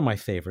it's one of my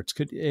favorites.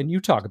 And you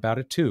talk about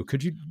it too.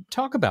 Could you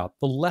talk about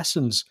the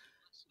lessons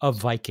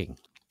of Viking?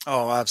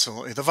 Oh,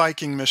 absolutely. The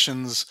Viking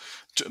missions,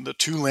 the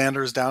 2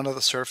 landers down to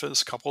the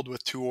surface, coupled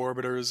with 2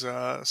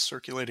 orbiters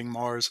circulating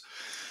Mars.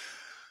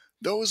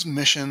 Those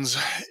missions,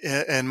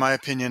 in my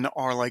opinion,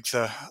 are like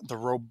the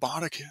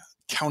robotic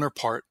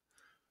counterpart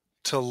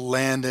to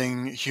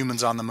landing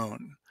humans on the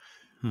moon.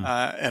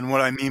 And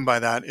what I mean by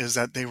that is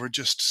that they were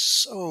just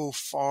so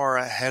far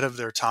ahead of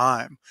their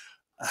time.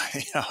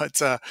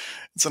 It's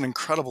an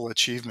incredible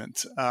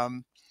achievement.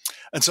 And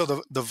so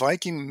the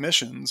Viking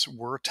missions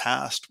were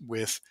tasked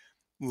with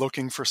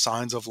looking for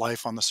signs of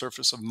life on the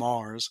surface of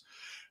Mars.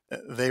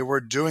 They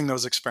were doing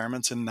those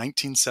experiments in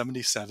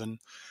 1977,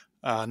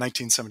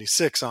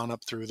 1976 on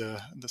up through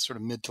the sort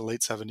of mid to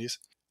late 70s.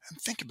 And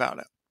think about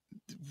it.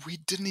 We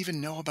didn't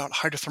even know about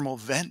hydrothermal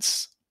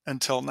vents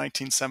until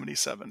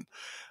 1977.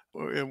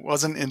 It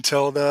wasn't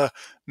until the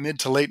mid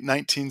to late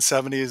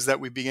 1970s that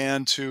we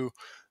began to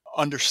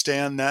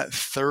understand that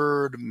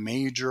third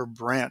major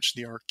branch,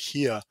 the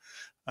archaea,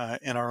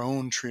 in our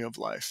own tree of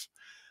life.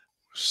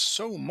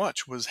 So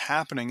much was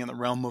happening in the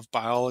realm of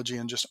biology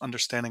and just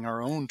understanding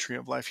our own tree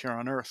of life here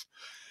on Earth.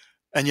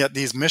 And yet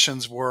these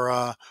missions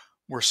were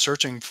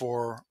searching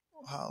for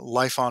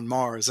life on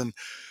Mars, and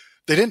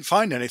they didn't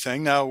find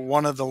anything. Now,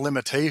 one of the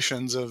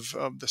limitations of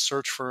the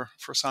search for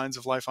signs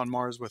of life on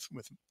Mars with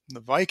the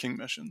Viking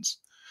missions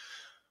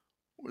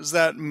was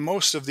that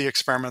most of the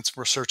experiments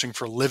were searching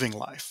for living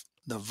life.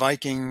 The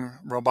Viking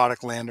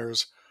robotic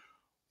landers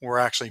were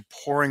actually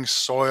pouring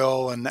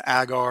soil and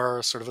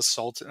agar, sort of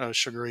a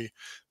sugary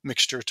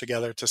mixture,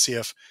 together to see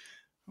if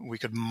we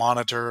could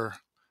monitor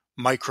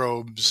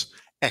microbes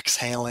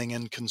exhaling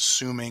and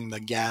consuming the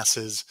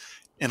gases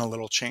in a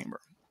little chamber.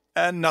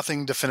 And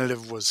nothing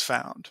definitive was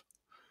found.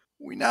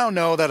 We now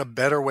know that a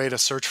better way to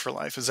search for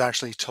life is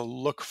actually to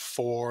look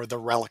for the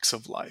relics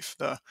of life,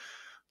 the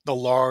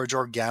large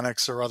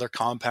organics or other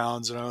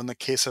compounds. In the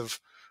case of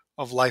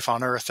life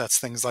on Earth, that's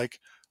things like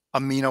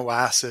amino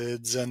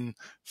acids and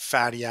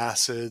fatty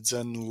acids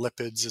and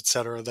lipids, et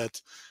cetera,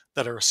 that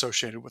are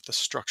associated with the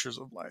structures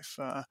of life.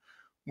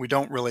 We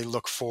don't really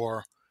look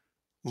for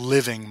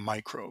living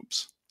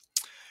microbes.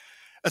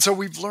 And so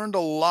we've learned a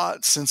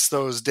lot since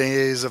those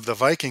days of the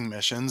Viking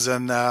missions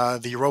and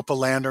the Europa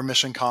Lander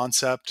mission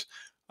concept,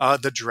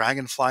 the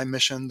Dragonfly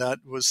mission that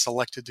was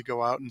selected to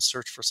go out and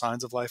search for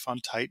signs of life on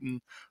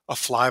Titan, a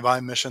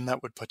flyby mission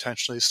that would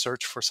potentially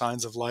search for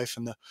signs of life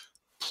in the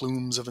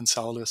plumes of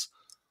Enceladus.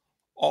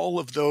 All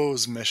of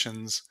those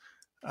missions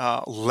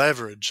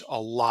leverage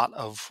a lot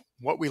of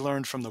what we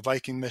learned from the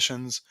Viking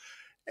missions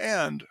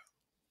and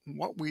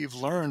what we've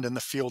learned in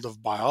the field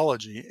of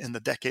biology in the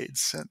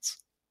decades since.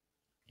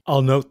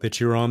 I'll note that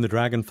you're on the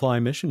Dragonfly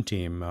mission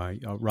team,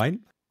 right?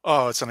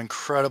 Oh, it's an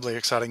incredibly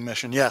exciting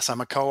mission. Yes, I'm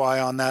a co-I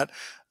on that,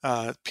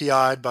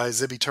 PI'd by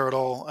Zibby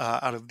Turtle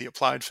out of the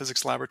Applied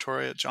Physics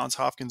Laboratory at Johns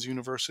Hopkins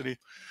University.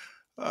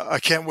 I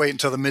can't wait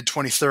until the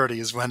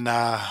mid-2030s when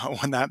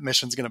that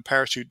mission's going to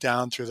parachute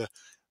down through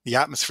the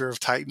atmosphere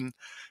of Titan,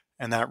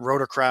 and that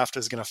rotorcraft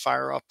is going to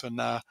fire up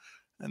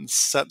and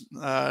set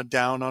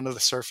down onto the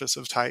surface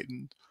of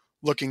Titan,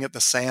 looking at the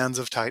sands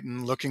of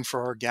Titan, looking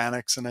for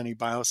organics and any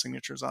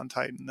biosignatures on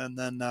Titan, and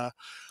then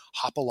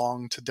hop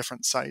along to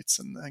different sites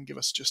and give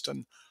us just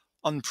an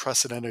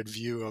unprecedented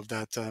view of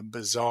that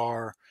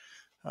bizarre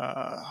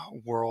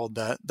world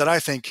that I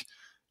think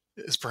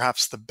is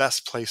perhaps the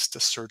best place to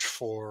search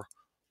for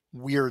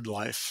weird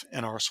life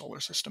in our solar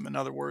system. In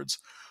other words,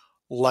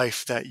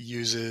 life that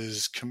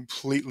uses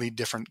completely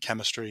different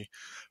chemistry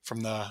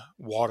from the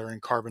water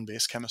and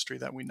carbon-based chemistry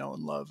that we know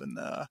and love, and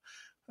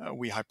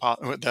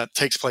that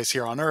takes place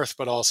here on Earth,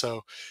 but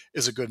also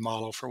is a good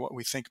model for what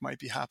we think might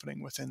be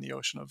happening within the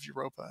ocean of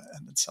Europa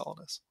and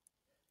Enceladus.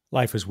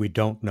 Life as we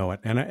don't know it.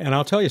 And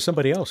I'll tell you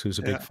somebody else who's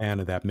a big fan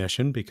of that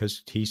mission,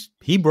 because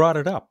he brought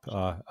it up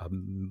about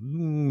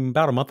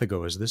a month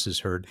ago, as this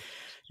is heard.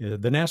 The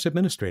NASA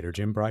administrator,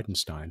 Jim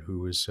Bridenstine, who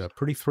was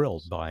pretty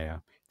thrilled by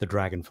the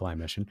Dragonfly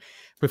mission.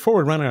 Before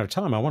we run out of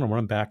time, I want to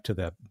run back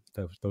to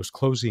those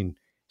closing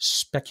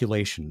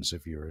speculations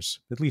of yours,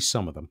 at least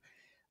some of them.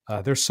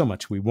 There's so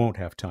much we won't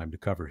have time to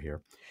cover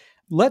here.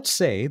 Let's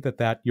say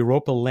that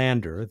Europa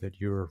lander that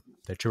you're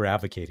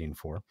advocating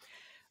for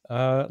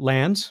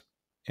lands,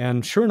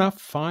 and sure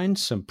enough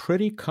finds some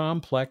pretty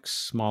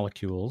complex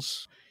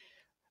molecules,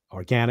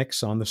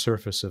 organics, on the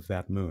surface of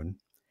that moon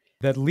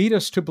that lead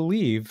us to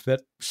believe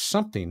that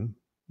something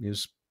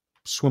is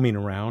swimming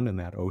around in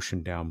that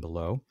ocean down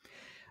below.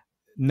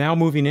 Now,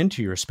 moving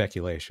into your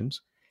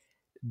speculations,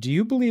 do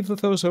you believe that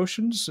those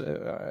oceans,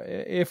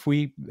 if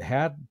we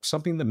had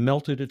something that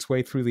melted its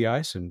way through the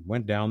ice and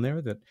went down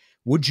there, that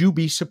would you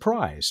be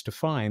surprised to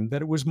find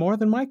that it was more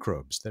than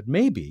microbes, that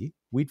maybe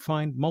we'd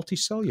find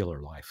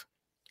multicellular life?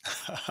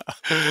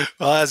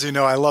 Well, as you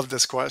know, I love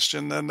this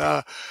question, and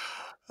I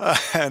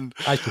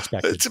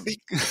suspected.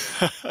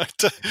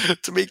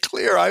 to be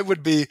clear, I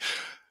would be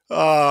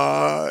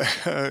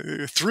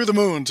through the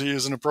moon, to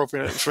use an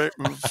appropriate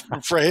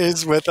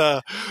phrase, with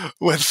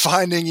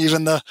finding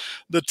even the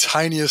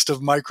tiniest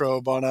of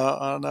microbe on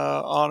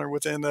or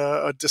within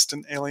a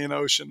distant alien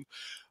ocean,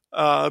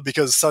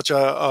 because such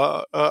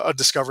a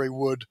discovery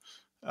would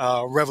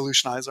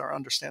revolutionize our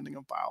understanding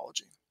of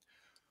biology.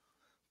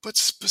 But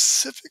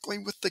specifically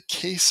with the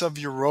case of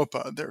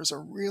Europa, there's a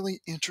really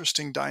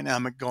interesting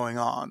dynamic going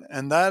on,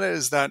 and that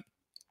is that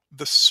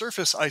the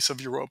surface ice of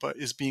Europa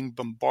is being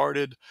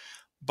bombarded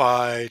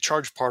by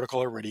charged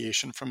particle or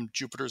radiation from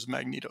Jupiter's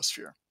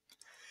magnetosphere.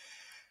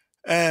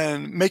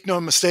 And make no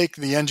mistake,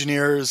 the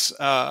engineers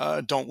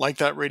don't like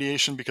that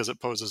radiation because it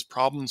poses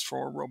problems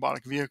for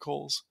robotic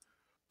vehicles.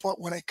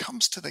 But when it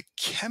comes to the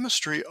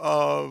chemistry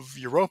of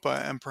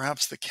Europa, and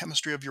perhaps the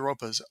chemistry of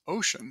Europa's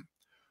ocean,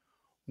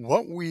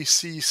 what we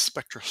see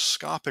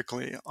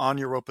spectroscopically on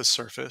Europa's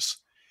surface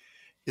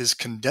is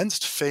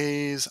condensed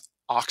phase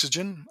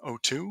oxygen,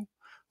 O2,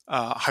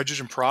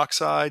 hydrogen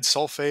peroxide,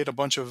 sulfate, a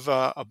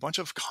bunch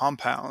of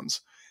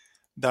compounds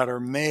that are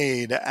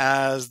made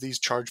as these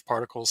charged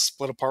particles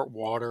split apart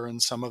water,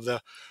 and some of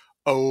the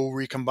O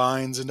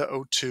recombines into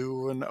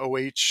O2, and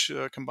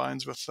OH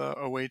combines with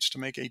OH to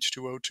make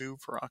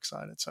H2O2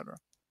 peroxide, etc.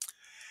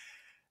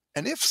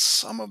 And if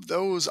some of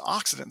those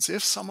oxidants,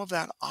 if some of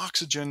that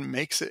oxygen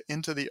makes it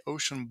into the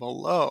ocean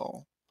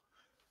below,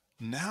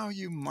 now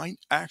you might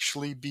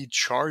actually be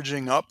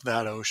charging up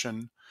that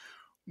ocean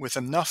with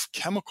enough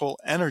chemical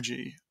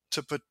energy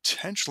to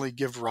potentially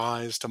give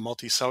rise to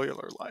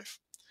multicellular life.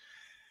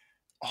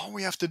 All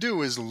we have to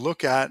do is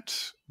look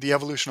at the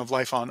evolution of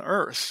life on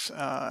Earth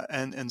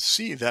and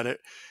see that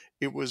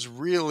it was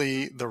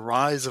really the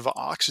rise of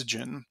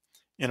oxygen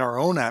in our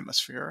own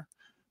atmosphere,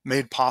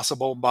 made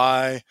possible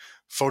by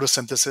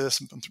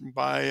photosynthesis,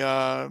 by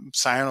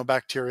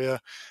cyanobacteria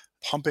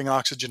pumping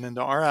oxygen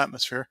into our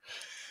atmosphere.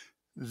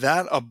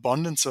 That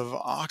abundance of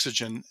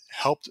oxygen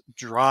helped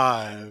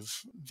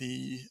drive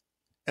the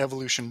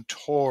evolution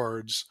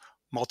towards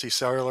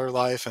multicellular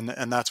life, and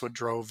that's what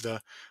drove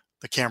the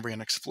Cambrian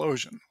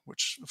explosion,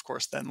 which of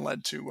course then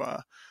led to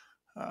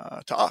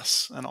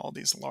us and all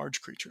these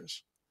large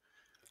creatures.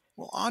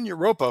 Well, on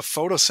Europa,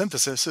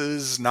 photosynthesis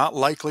is not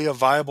likely a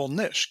viable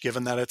niche,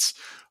 given that its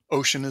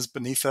ocean is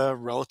beneath a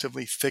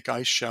relatively thick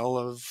ice shell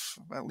of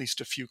at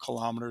least a few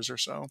kilometers or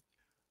so.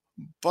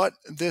 But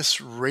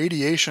this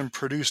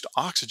radiation-produced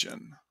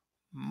oxygen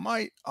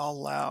might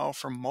allow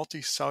for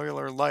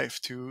multicellular life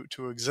to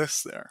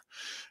exist there.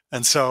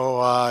 And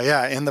so,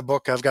 in the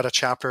book, I've got a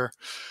chapter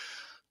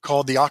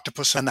called The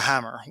Octopus and the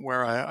Hammer,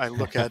 where I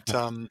look at,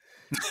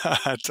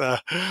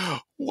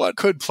 what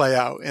could play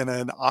out in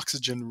an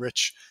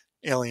oxygen-rich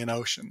alien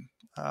ocean.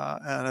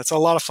 And it's a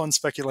lot of fun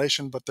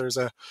speculation, but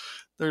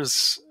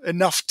there's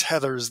enough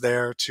tethers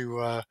there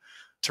to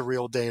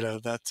real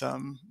data that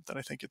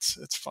I think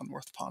it's fun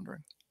worth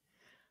pondering.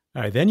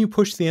 All right, then you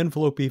push the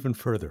envelope even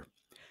further,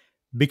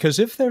 because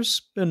if there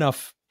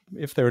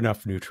are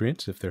enough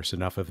nutrients, if there's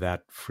enough of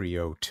that free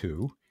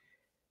O2,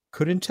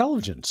 could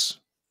intelligence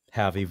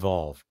have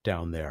evolved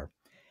down there?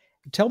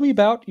 Tell me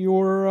about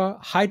your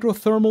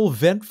hydrothermal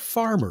vent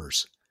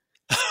farmers.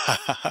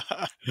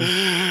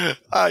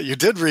 You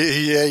did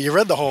read. You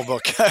read the whole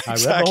book.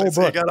 Exactly. I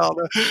read the whole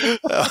book.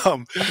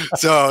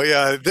 So you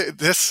got all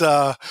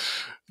the.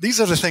 These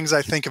are the things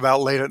I think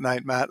about late at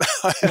night, Matt.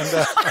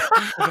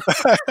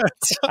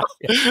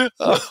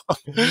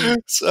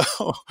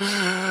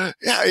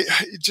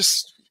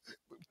 Just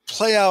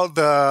play out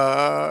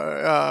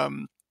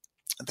the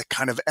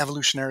kind of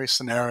evolutionary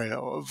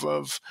scenario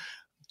of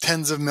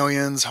tens of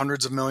millions,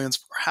 hundreds of millions,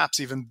 perhaps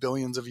even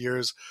billions of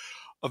years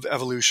of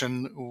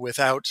evolution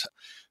without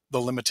the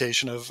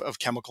limitation of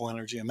chemical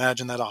energy.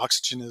 Imagine that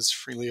oxygen is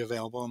freely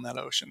available in that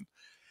ocean.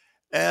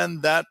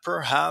 And that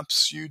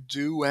perhaps you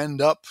do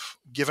end up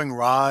giving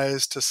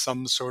rise to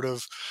some sort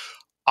of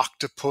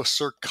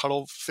octopus or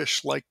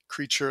cuttlefish-like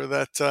creature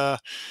that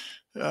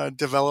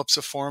develops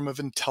a form of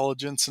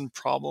intelligence and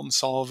problem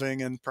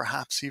solving and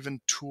perhaps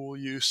even tool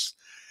use.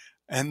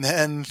 And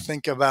then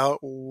think about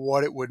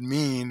what it would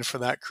mean for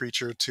that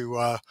creature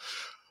to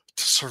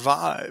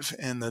survive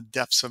in the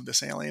depths of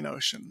this alien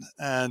ocean.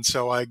 And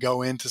so I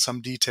go into some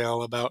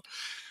detail about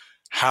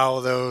how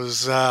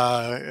those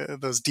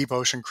deep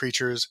ocean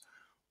creatures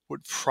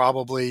would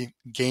probably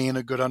gain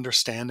a good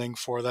understanding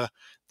for the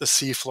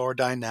seafloor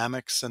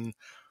dynamics and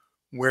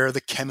where the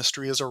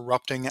chemistry is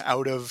erupting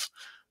out of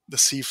the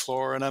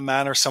seafloor in a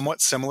manner somewhat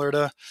similar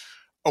to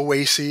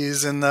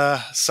oases in the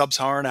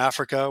sub-Saharan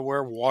Africa,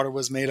 where water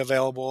was made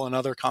available and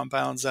other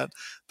compounds that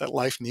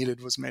life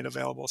needed was made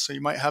available. So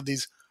you might have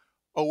these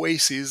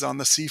oases on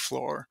the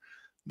seafloor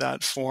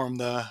that form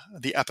the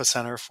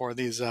epicenter for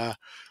these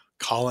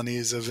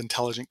colonies of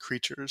intelligent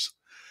creatures.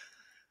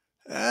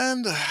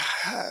 And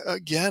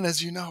again,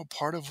 as you know,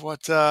 part of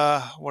what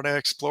I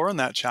explore in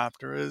that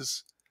chapter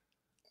is,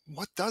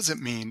 what does it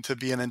mean to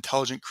be an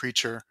intelligent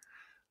creature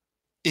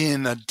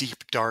in a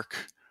deep,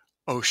 dark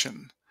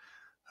ocean?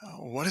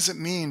 What does it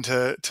mean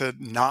to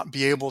not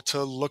be able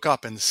to look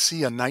up and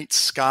see a night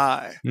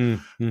sky?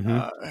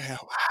 Mm-hmm.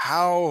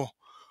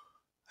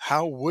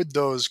 How would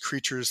those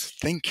creatures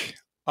think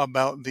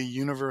about the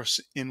universe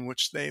in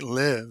which they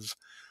live?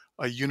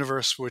 A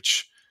universe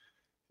which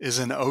is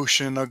an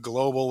ocean, a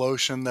global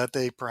ocean that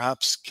they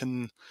perhaps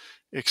can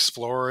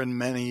explore in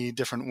many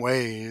different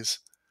ways.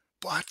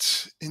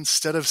 But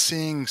instead of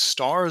seeing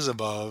stars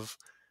above,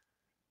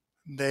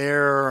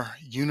 their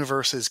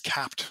universe is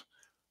capped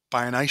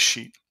by an ice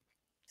sheet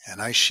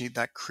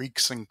that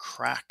creaks and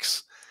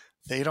cracks.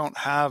 They don't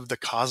have the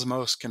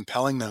cosmos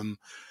compelling them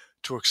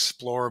to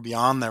explore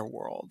beyond their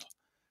world.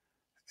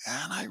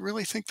 And I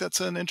really think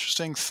that's an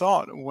interesting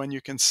thought when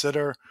you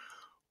consider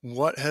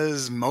what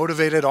has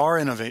motivated our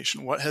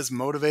innovation, what has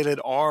motivated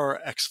our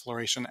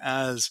exploration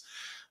as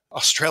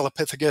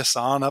Australopithecus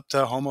on up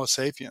to Homo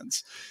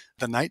sapiens.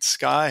 The night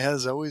sky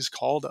has always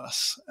called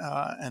us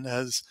and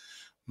has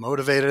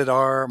motivated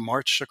our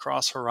march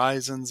across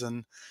horizons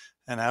and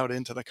out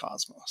into the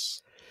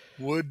cosmos.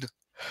 Would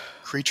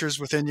creatures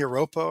within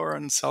Europa or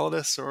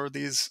Enceladus or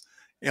these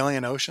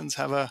alien oceans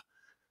have a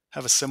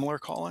similar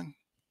calling?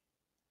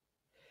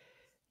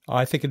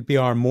 I think it'd be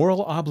our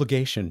moral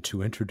obligation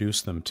to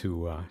introduce them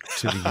to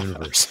the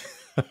universe.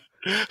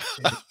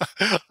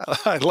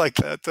 I like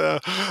that.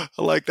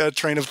 I like that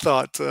train of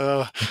thought.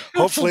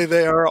 Hopefully,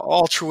 they are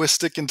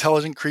altruistic,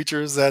 intelligent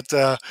creatures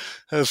that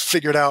have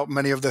figured out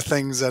many of the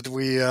things that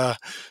we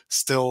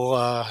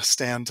still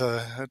stand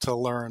to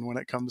learn when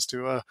it comes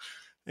to a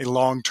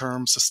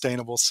long-term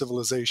sustainable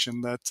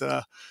civilization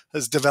that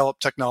has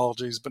developed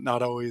technologies, but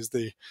not always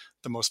the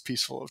most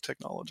peaceful of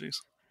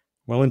technologies.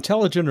 Well,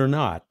 intelligent or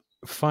not,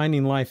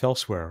 finding life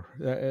elsewhere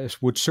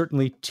would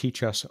certainly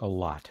teach us a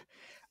lot.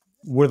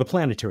 We're the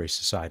Planetary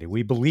Society.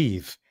 We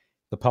believe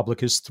the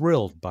public is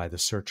thrilled by the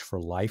search for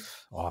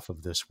life off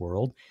of this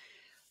world.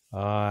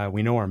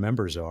 We know our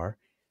members are,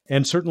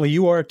 and certainly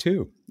you are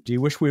too. Do you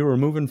wish we were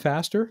moving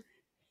faster?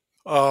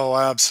 Oh,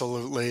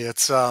 absolutely.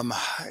 It's I'm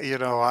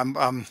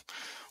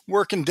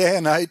working day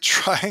and night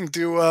trying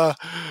to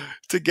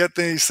get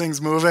these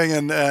things moving,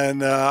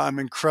 and I'm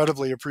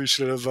incredibly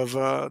appreciative of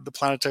the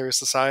Planetary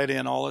Society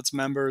and all its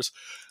members.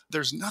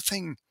 There's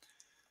nothing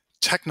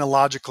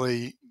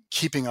technologically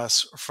keeping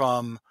us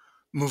from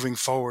moving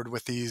forward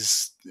with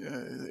these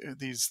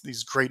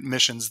great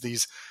missions,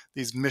 these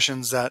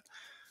missions that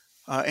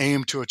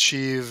aim to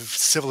achieve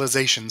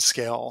civilization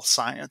scale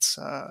science,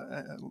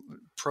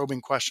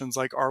 probing questions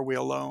like, are we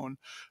alone?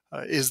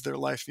 Is there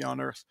life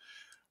beyond Earth?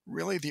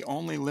 Really, the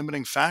only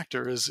limiting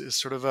factor is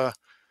sort of a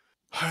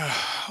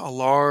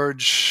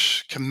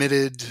large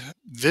committed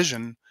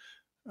vision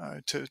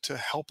to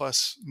help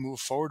us move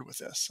forward with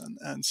this,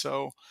 and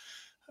so.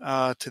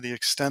 To the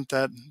extent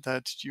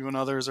that you and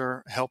others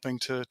are helping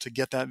to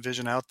get that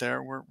vision out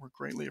there, we're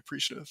greatly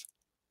appreciative.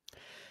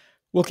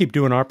 We'll keep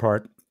doing our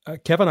part.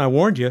 Kevin, I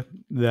warned you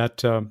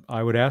that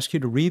I would ask you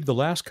to read the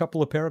last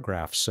couple of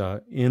paragraphs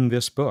in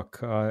this book.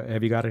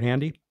 Have you got it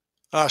handy?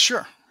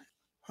 Sure.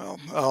 Well,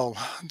 I'll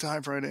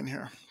dive right in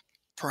here.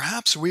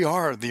 Perhaps we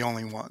are the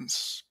only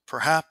ones.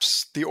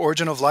 Perhaps the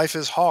origin of life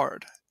is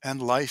hard and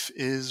life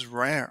is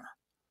rare.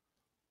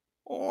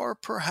 Or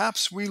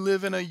perhaps we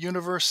live in a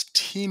universe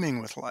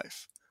teeming with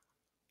life,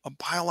 a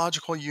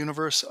biological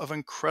universe of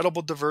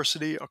incredible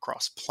diversity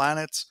across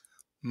planets,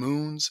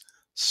 moons,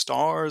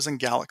 stars, and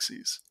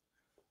galaxies.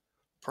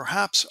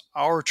 Perhaps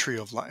our tree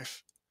of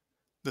life,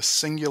 the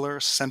singular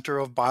center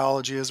of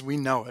biology as we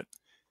know it,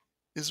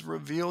 is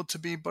revealed to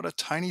be but a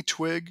tiny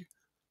twig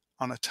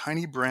on a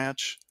tiny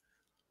branch,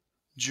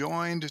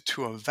 joined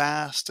to a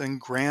vast and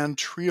grand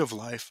tree of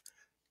life,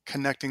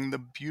 connecting the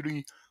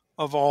beauty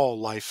of all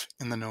life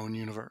in the known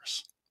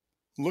universe.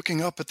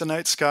 Looking up at the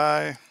night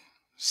sky,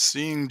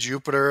 seeing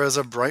Jupiter as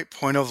a bright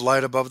point of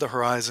light above the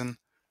horizon,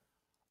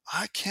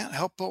 I can't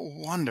help but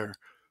wonder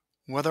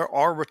whether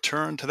our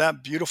return to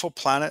that beautiful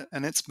planet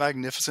and its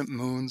magnificent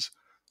moons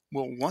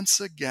will once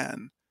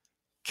again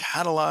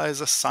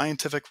catalyze a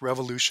scientific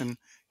revolution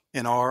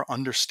in our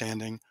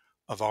understanding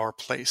of our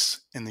place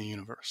in the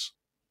universe.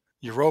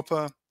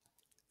 Europa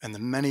and the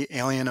many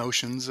alien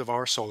oceans of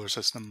our solar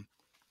system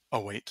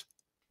await.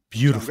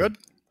 Beautiful. Sound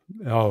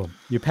good? Oh,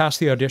 you passed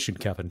the audition,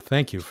 Kevin.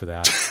 Thank you for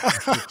that.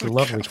 It's a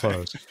lovely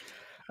close.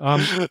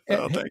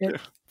 Thank you.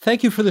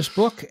 Thank you for this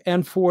book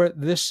and for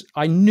this.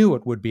 I knew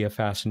it would be a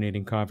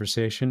fascinating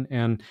conversation.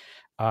 And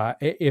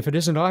if it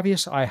isn't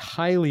obvious, I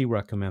highly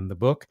recommend the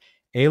book,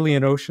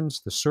 Alien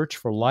Oceans, The Search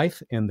for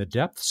Life in the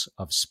Depths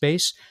of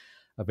Space,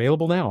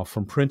 available now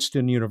from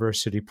Princeton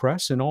University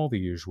Press in all the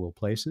usual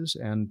places.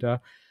 And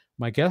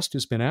my guest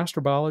has been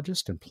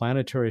astrobiologist and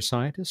planetary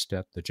scientist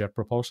at the Jet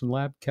Propulsion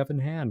Lab,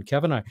 Kevin Hann.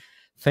 Kevin, I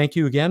thank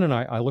you again, and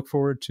I look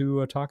forward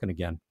to talking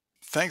again.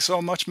 Thanks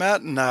so much,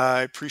 Matt, and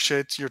I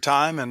appreciate your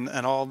time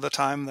and all the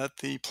time that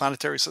the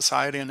Planetary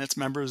Society and its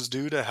members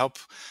do to help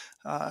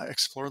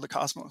explore the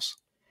cosmos.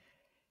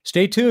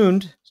 Stay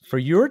tuned for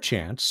your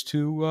chance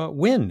to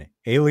win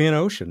Alien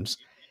Oceans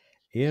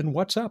in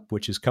What's Up,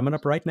 which is coming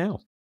up right now.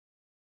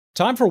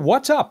 Time for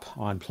What's Up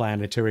on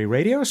Planetary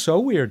Radio. So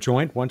we are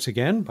joined once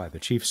again by the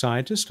chief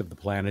scientist of the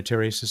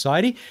Planetary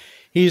Society.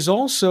 He's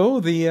also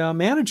the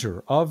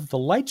manager of the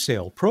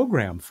LightSail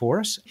program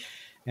for us.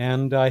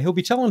 And he'll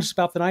be telling us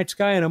about the night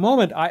sky in a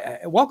moment.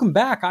 Welcome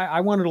back.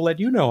 I wanted to let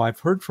you know I've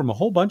heard from a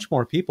whole bunch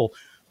more people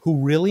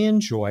who really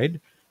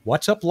enjoyed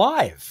What's Up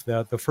Live,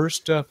 the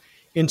first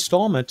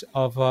installment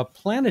of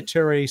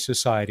Planetary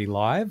Society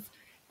Live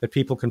that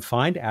people can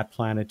find at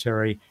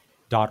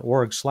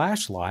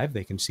planetary.org/live.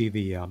 They can see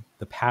the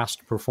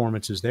past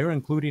performances there,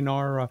 including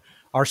our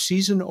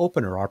season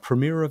opener, our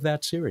premiere of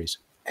that series.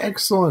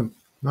 Excellent.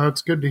 No,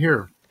 it's good to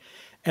hear.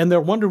 And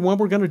they're wondering when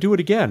we're going to do it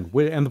again.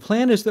 And the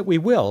plan is that we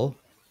will.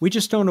 We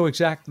just don't know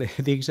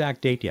the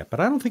exact date yet, but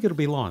I don't think it'll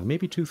be long.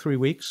 Maybe 2-3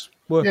 weeks.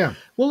 We'll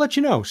let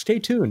you know. Stay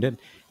tuned.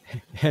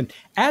 And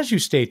as you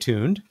stay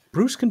tuned,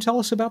 Bruce can tell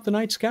us about the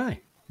night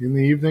sky. In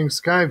the evening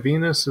sky,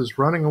 Venus is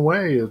running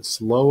away.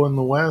 It's low in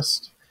the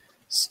west,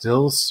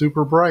 still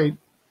super bright,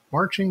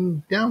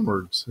 marching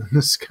downwards in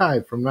the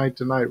sky from night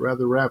to night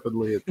rather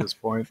rapidly at this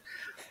point.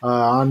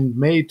 On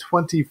May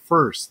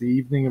 21st, the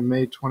evening of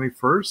May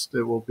 21st,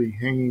 it will be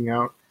hanging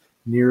out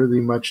near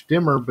the much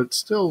dimmer but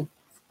still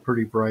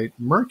pretty bright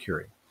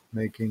Mercury,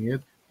 making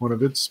it one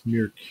of its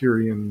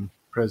Mercurian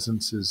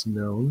presence is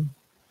known.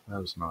 That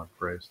was an odd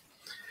phrase.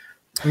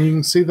 And you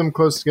can see them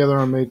close together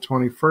on May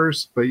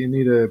 21st, but you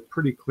need a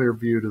pretty clear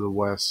view to the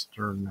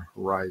western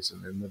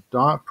horizon. In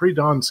the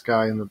pre-dawn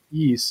sky in the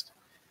east,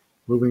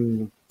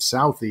 moving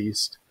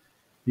southeast,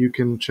 you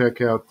can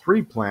check out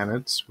 3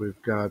 planets.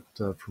 We've got,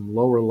 from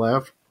lower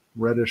left,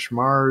 reddish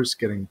Mars,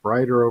 getting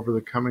brighter over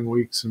the coming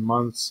weeks and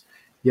months,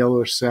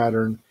 yellowish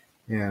Saturn,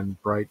 and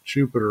bright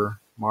Jupiter.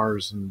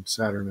 Mars and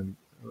Saturn, and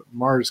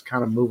Mars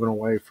kind of moving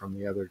away from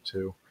the other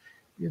two.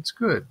 It's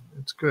good.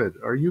 It's good.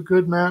 Are you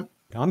good, Matt?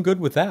 I'm good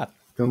with that.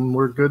 Then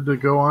we're good to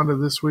go on to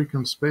This Week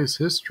in Space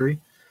History.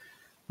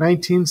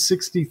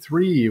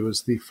 1963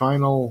 was the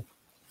final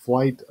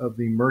flight of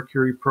the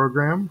Mercury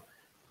program,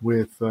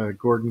 with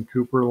Gordon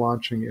Cooper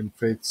launching in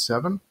Faith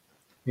 7.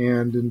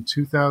 And in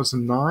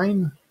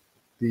 2009,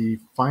 the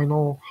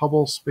final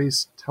Hubble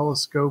Space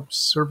Telescope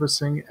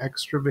servicing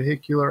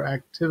extravehicular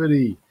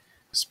activity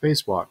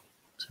spacewalk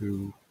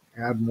to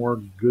add more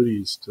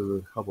goodies to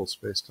the Hubble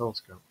Space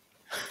Telescope.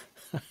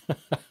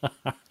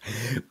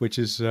 Which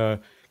is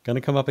going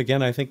to come up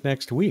again, I think,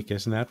 next week.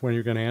 Isn't that when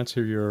you're going to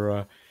answer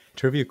your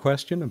trivia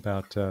question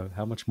about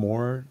how much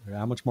more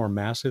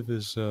massive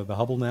is the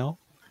Hubble now?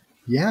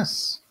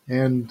 Yes.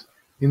 And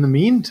in the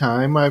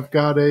meantime, I've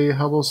got a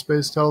Hubble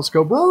Space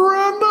Telescope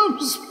random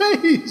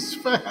space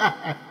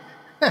fact.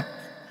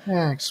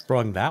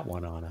 Sprung that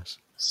one on us.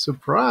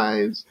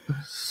 Surprise.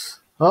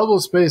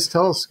 Hubble Space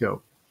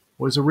Telescope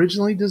was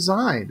originally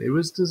designed. It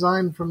was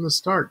designed from the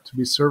start to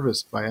be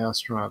serviced by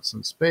astronauts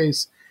in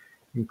space,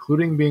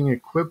 including being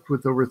equipped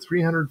with over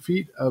 300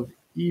 feet of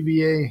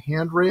EVA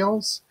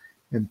handrails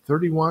and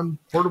 31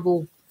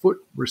 portable foot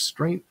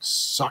restraint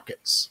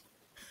sockets.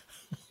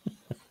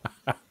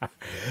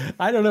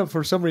 I don't know,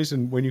 for some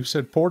reason, when you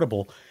said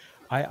portable,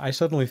 I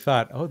suddenly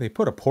thought, oh, they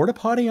put a porta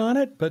potty on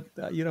it? But,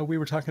 we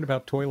were talking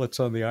about toilets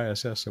on the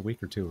ISS a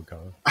week or two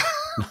ago.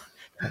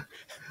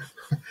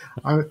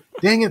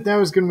 Dang it, that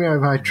was going to be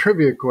my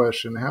trivia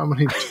question. How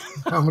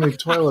many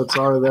toilets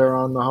are there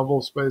on the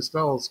Hubble Space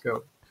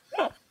Telescope?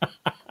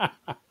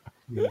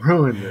 You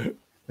ruined it.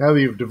 Now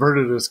that you've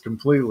diverted us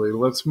completely,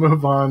 let's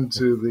move on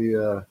to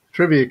the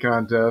trivia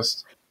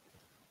contest.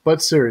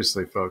 But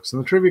seriously, folks, in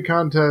the trivia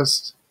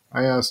contest,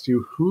 I asked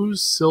you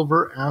whose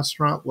silver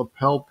astronaut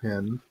lapel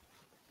pin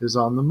is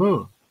on the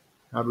moon.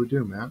 How'd we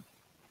do, Matt?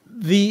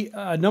 The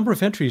number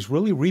of entries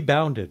really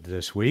rebounded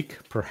this week,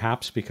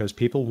 perhaps because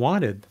people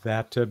wanted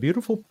that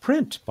beautiful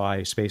print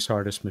by space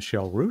artist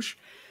Michel Rouche.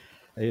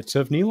 It's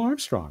of Neil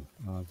Armstrong,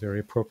 very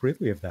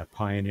appropriately, of that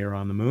pioneer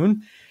on the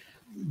moon.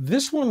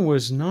 This one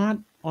was not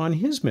on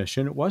his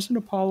mission. It wasn't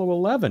Apollo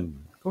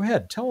 11. Go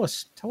ahead, tell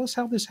us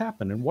how this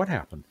happened and what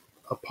happened.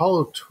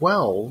 Apollo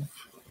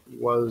 12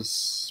 was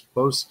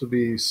supposed to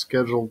be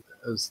scheduled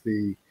as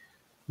the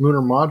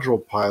lunar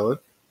module pilot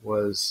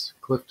was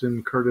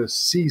Clifton Curtis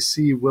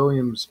C.C.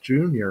 Williams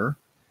Jr.,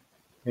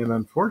 and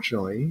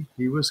unfortunately,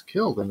 he was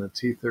killed in a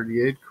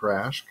T-38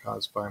 crash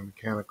caused by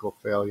mechanical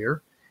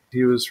failure.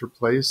 He was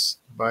replaced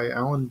by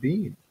Alan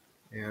Bean,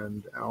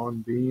 and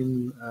Alan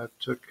Bean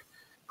took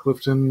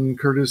Clifton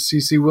Curtis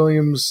C.C.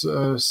 Williams'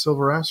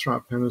 silver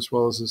astronaut pin as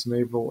well as his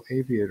naval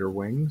aviator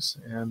wings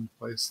and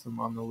placed them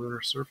on the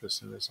lunar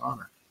surface in his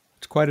honor.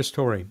 It's quite a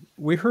story.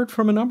 We heard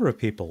from a number of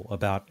people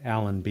about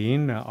Alan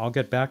Bean. I'll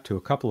get back to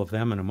a couple of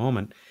them in a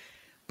moment.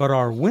 But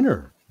our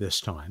winner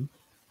this time,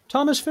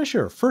 Thomas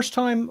Fisher,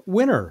 first-time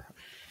winner.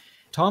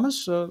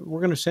 Thomas, we're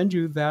going to send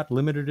you that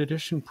limited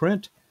edition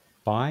print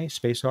by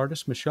space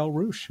artist Michel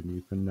Rouche. And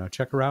you can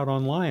check her out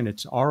online.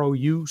 It's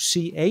Rouch.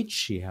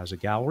 She has a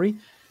gallery.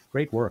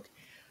 Great work.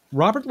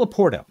 Robert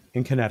Laporta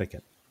in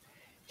Connecticut.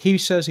 He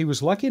says he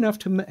was lucky enough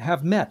to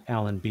have met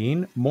Alan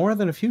Bean more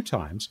than a few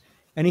times,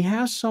 and he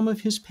has some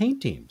of his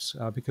paintings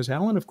because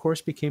Alan, of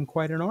course, became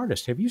quite an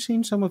artist. Have you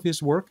seen some of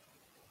his work?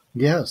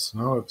 Yes.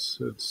 No,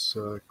 it's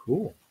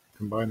cool,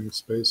 combining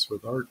space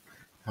with art,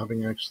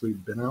 having actually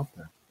been out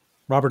there.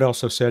 Robert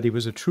also said he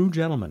was a true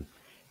gentleman.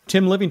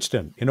 Tim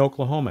Livingston in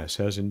Oklahoma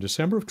says, in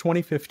December of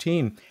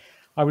 2015,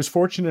 I was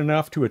fortunate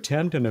enough to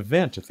attend an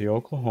event at the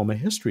Oklahoma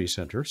History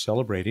Center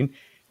celebrating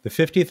the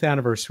 50th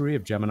anniversary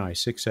of Gemini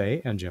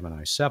 6A and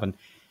Gemini 7.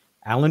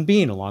 Alan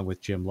Bean, along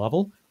with Jim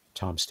Lovell,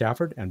 Tom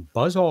Stafford, and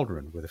Buzz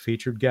Aldrin were the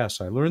featured guests.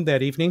 I learned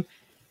that evening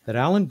that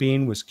Alan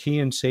Bean was key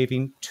in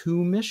saving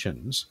 2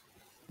 missions.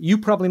 You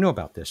probably know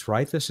about this,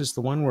 right? This is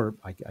the one where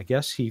I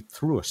guess he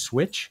threw a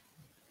switch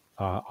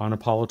on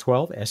Apollo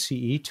 12,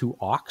 SCE to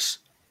AUX,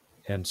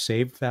 and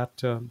saved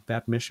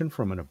that mission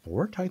from an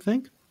abort, I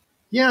think?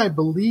 Yeah, I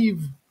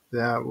believe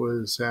that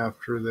was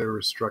after they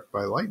were struck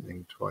by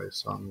lightning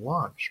twice on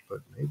launch, but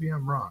maybe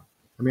I'm wrong.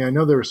 I mean, I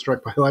know they were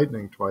struck by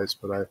lightning twice,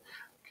 but I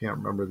can't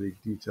remember the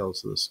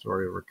details of the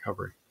story of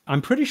recovery.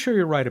 I'm pretty sure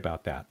you're right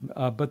about that.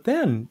 But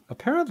then,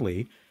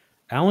 apparently,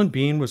 Alan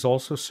Bean was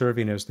also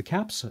serving as the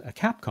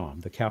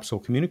Capcom, the capsule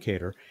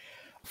communicator,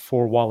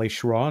 for Wally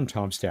Schirra and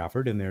Tom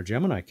Stafford in their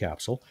Gemini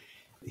capsule.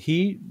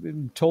 He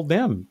told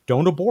them,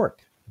 don't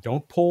abort.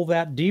 Don't pull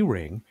that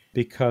D-ring,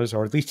 because,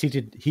 or at least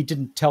he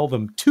didn't tell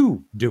them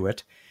to do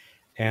it,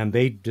 And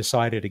they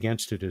decided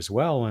against it as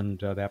well, and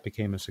that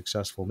became a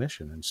successful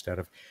mission instead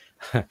of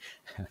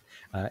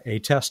a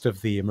test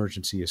of the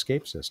emergency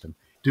escape system.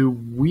 Do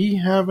we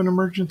have an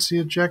emergency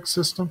eject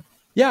system?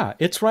 Yeah,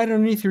 it's right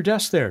underneath your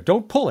desk there.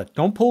 Don't pull it.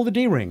 Don't pull the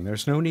D-ring.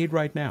 There's no need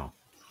right now.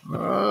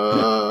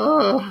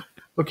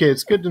 Okay,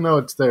 it's good to know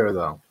it's there,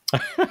 though.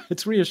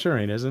 It's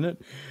reassuring, isn't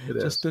it? It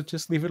is.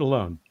 Just leave it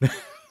alone.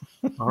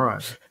 All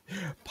right.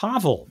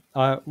 Pavel,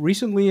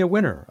 recently a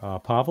winner.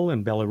 Pavel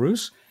in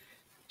Belarus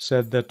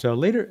said that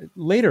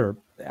later,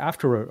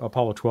 after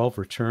Apollo 12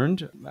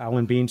 returned,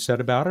 Alan Bean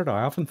said about it,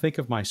 I often think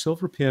of my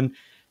silver pin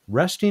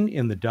resting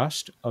in the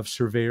dust of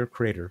Surveyor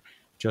Crater,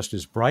 just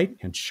as bright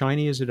and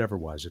shiny as it ever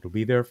was. It'll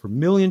be there for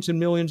millions and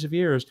millions of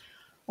years,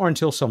 or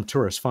until some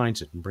tourist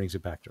finds it and brings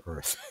it back to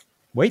Earth.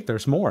 Wait,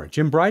 there's more.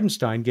 Jim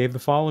Bridenstine gave the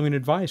following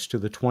advice to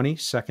the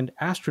 22nd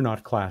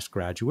astronaut class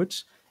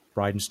graduates.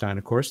 Bridenstine,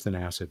 of course, the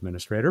NASA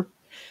administrator.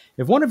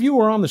 If one of you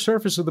are on the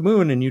surface of the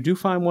moon and you do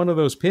find one of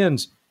those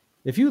pins,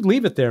 if you'd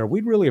leave it there,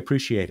 we'd really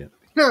appreciate it.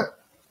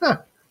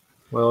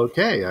 Well,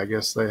 okay. I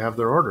guess they have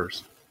their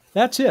orders.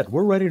 That's it.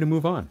 We're ready to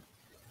move on.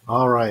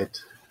 All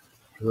right.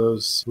 For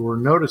those who are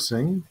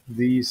noticing,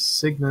 the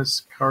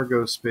Cygnus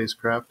cargo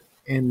spacecraft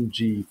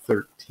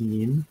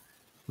NG-13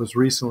 was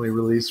recently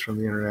released from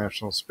the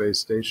International Space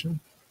Station.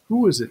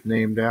 Who is it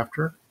named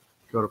after?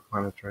 Go to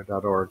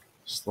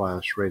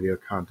planetary.org/radio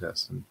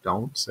contest, and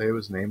don't say it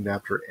was named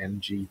after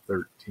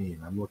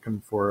NG-13. I'm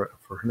looking for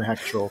an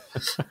actual,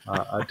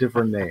 a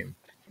different name.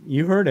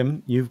 You heard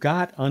him. You've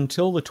got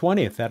until the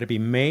 20th. That'd be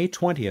May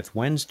 20th,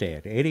 Wednesday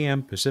at 8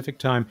 a.m. Pacific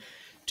time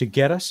to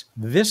get us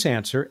this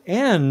answer.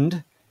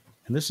 And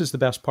this is the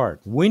best part,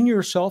 win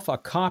yourself a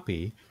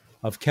copy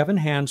of Kevin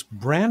Hand's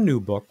brand new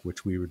book,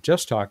 which we were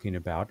just talking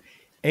about,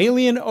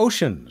 Alien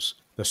Oceans,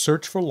 The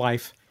Search for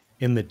Life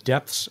in the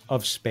Depths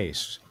of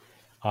Space.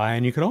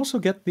 And you can also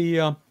get the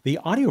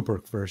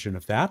audiobook version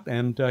of that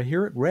and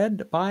hear it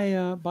read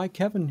by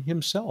Kevin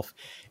himself.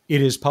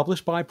 It is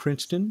published by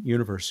Princeton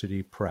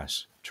University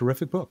Press.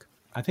 Terrific book.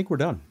 I think we're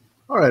done.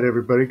 All right,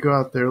 everybody, go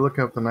out there, look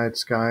up the night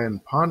sky,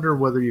 and ponder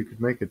whether you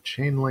could make a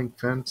chain link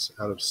fence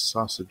out of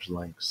sausage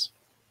links.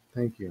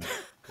 Thank you.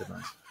 Good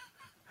night.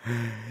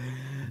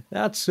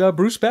 That's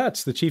Bruce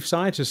Betts, the chief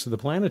scientist of the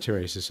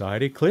Planetary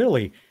Society,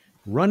 clearly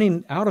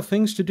running out of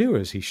things to do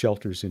as he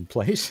shelters in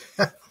place.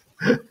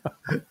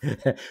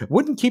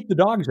 Wouldn't keep the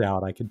dogs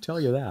out, I can tell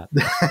you that.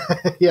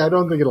 Yeah, I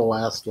don't think it'll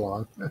last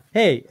long.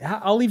 Hey,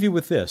 I'll leave you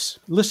with this.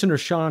 Listener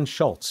Sean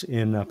Schultz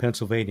in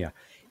Pennsylvania.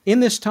 In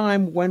this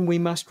time when we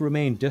must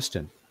remain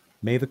distant,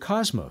 may the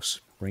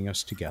cosmos bring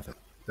us together.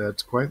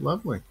 That's quite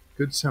lovely.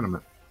 Good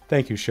sentiment.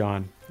 Thank you,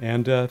 Sean.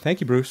 And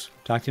thank you, Bruce.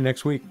 Talk to you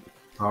next week.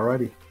 All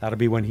righty. That'll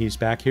be when he's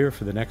back here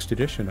for the next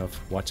edition of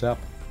What's Up.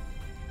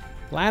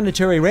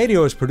 Planetary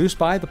Radio is produced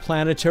by the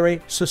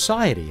Planetary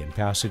Society in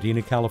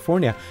Pasadena,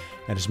 California,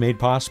 and is made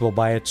possible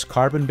by its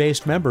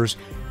carbon-based members.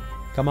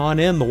 Come on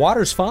in, the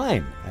water's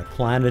fine at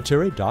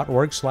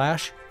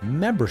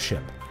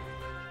planetary.org/membership.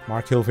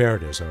 Mark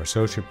Hilverde is our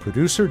associate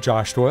producer.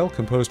 Josh Doyle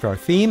composed our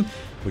theme,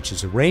 which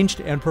is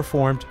arranged and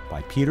performed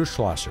by Peter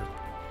Schlosser.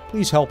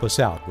 Please help us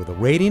out with a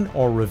rating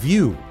or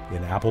review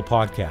in Apple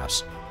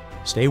Podcasts.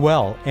 Stay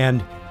well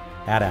and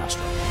ad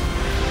astra.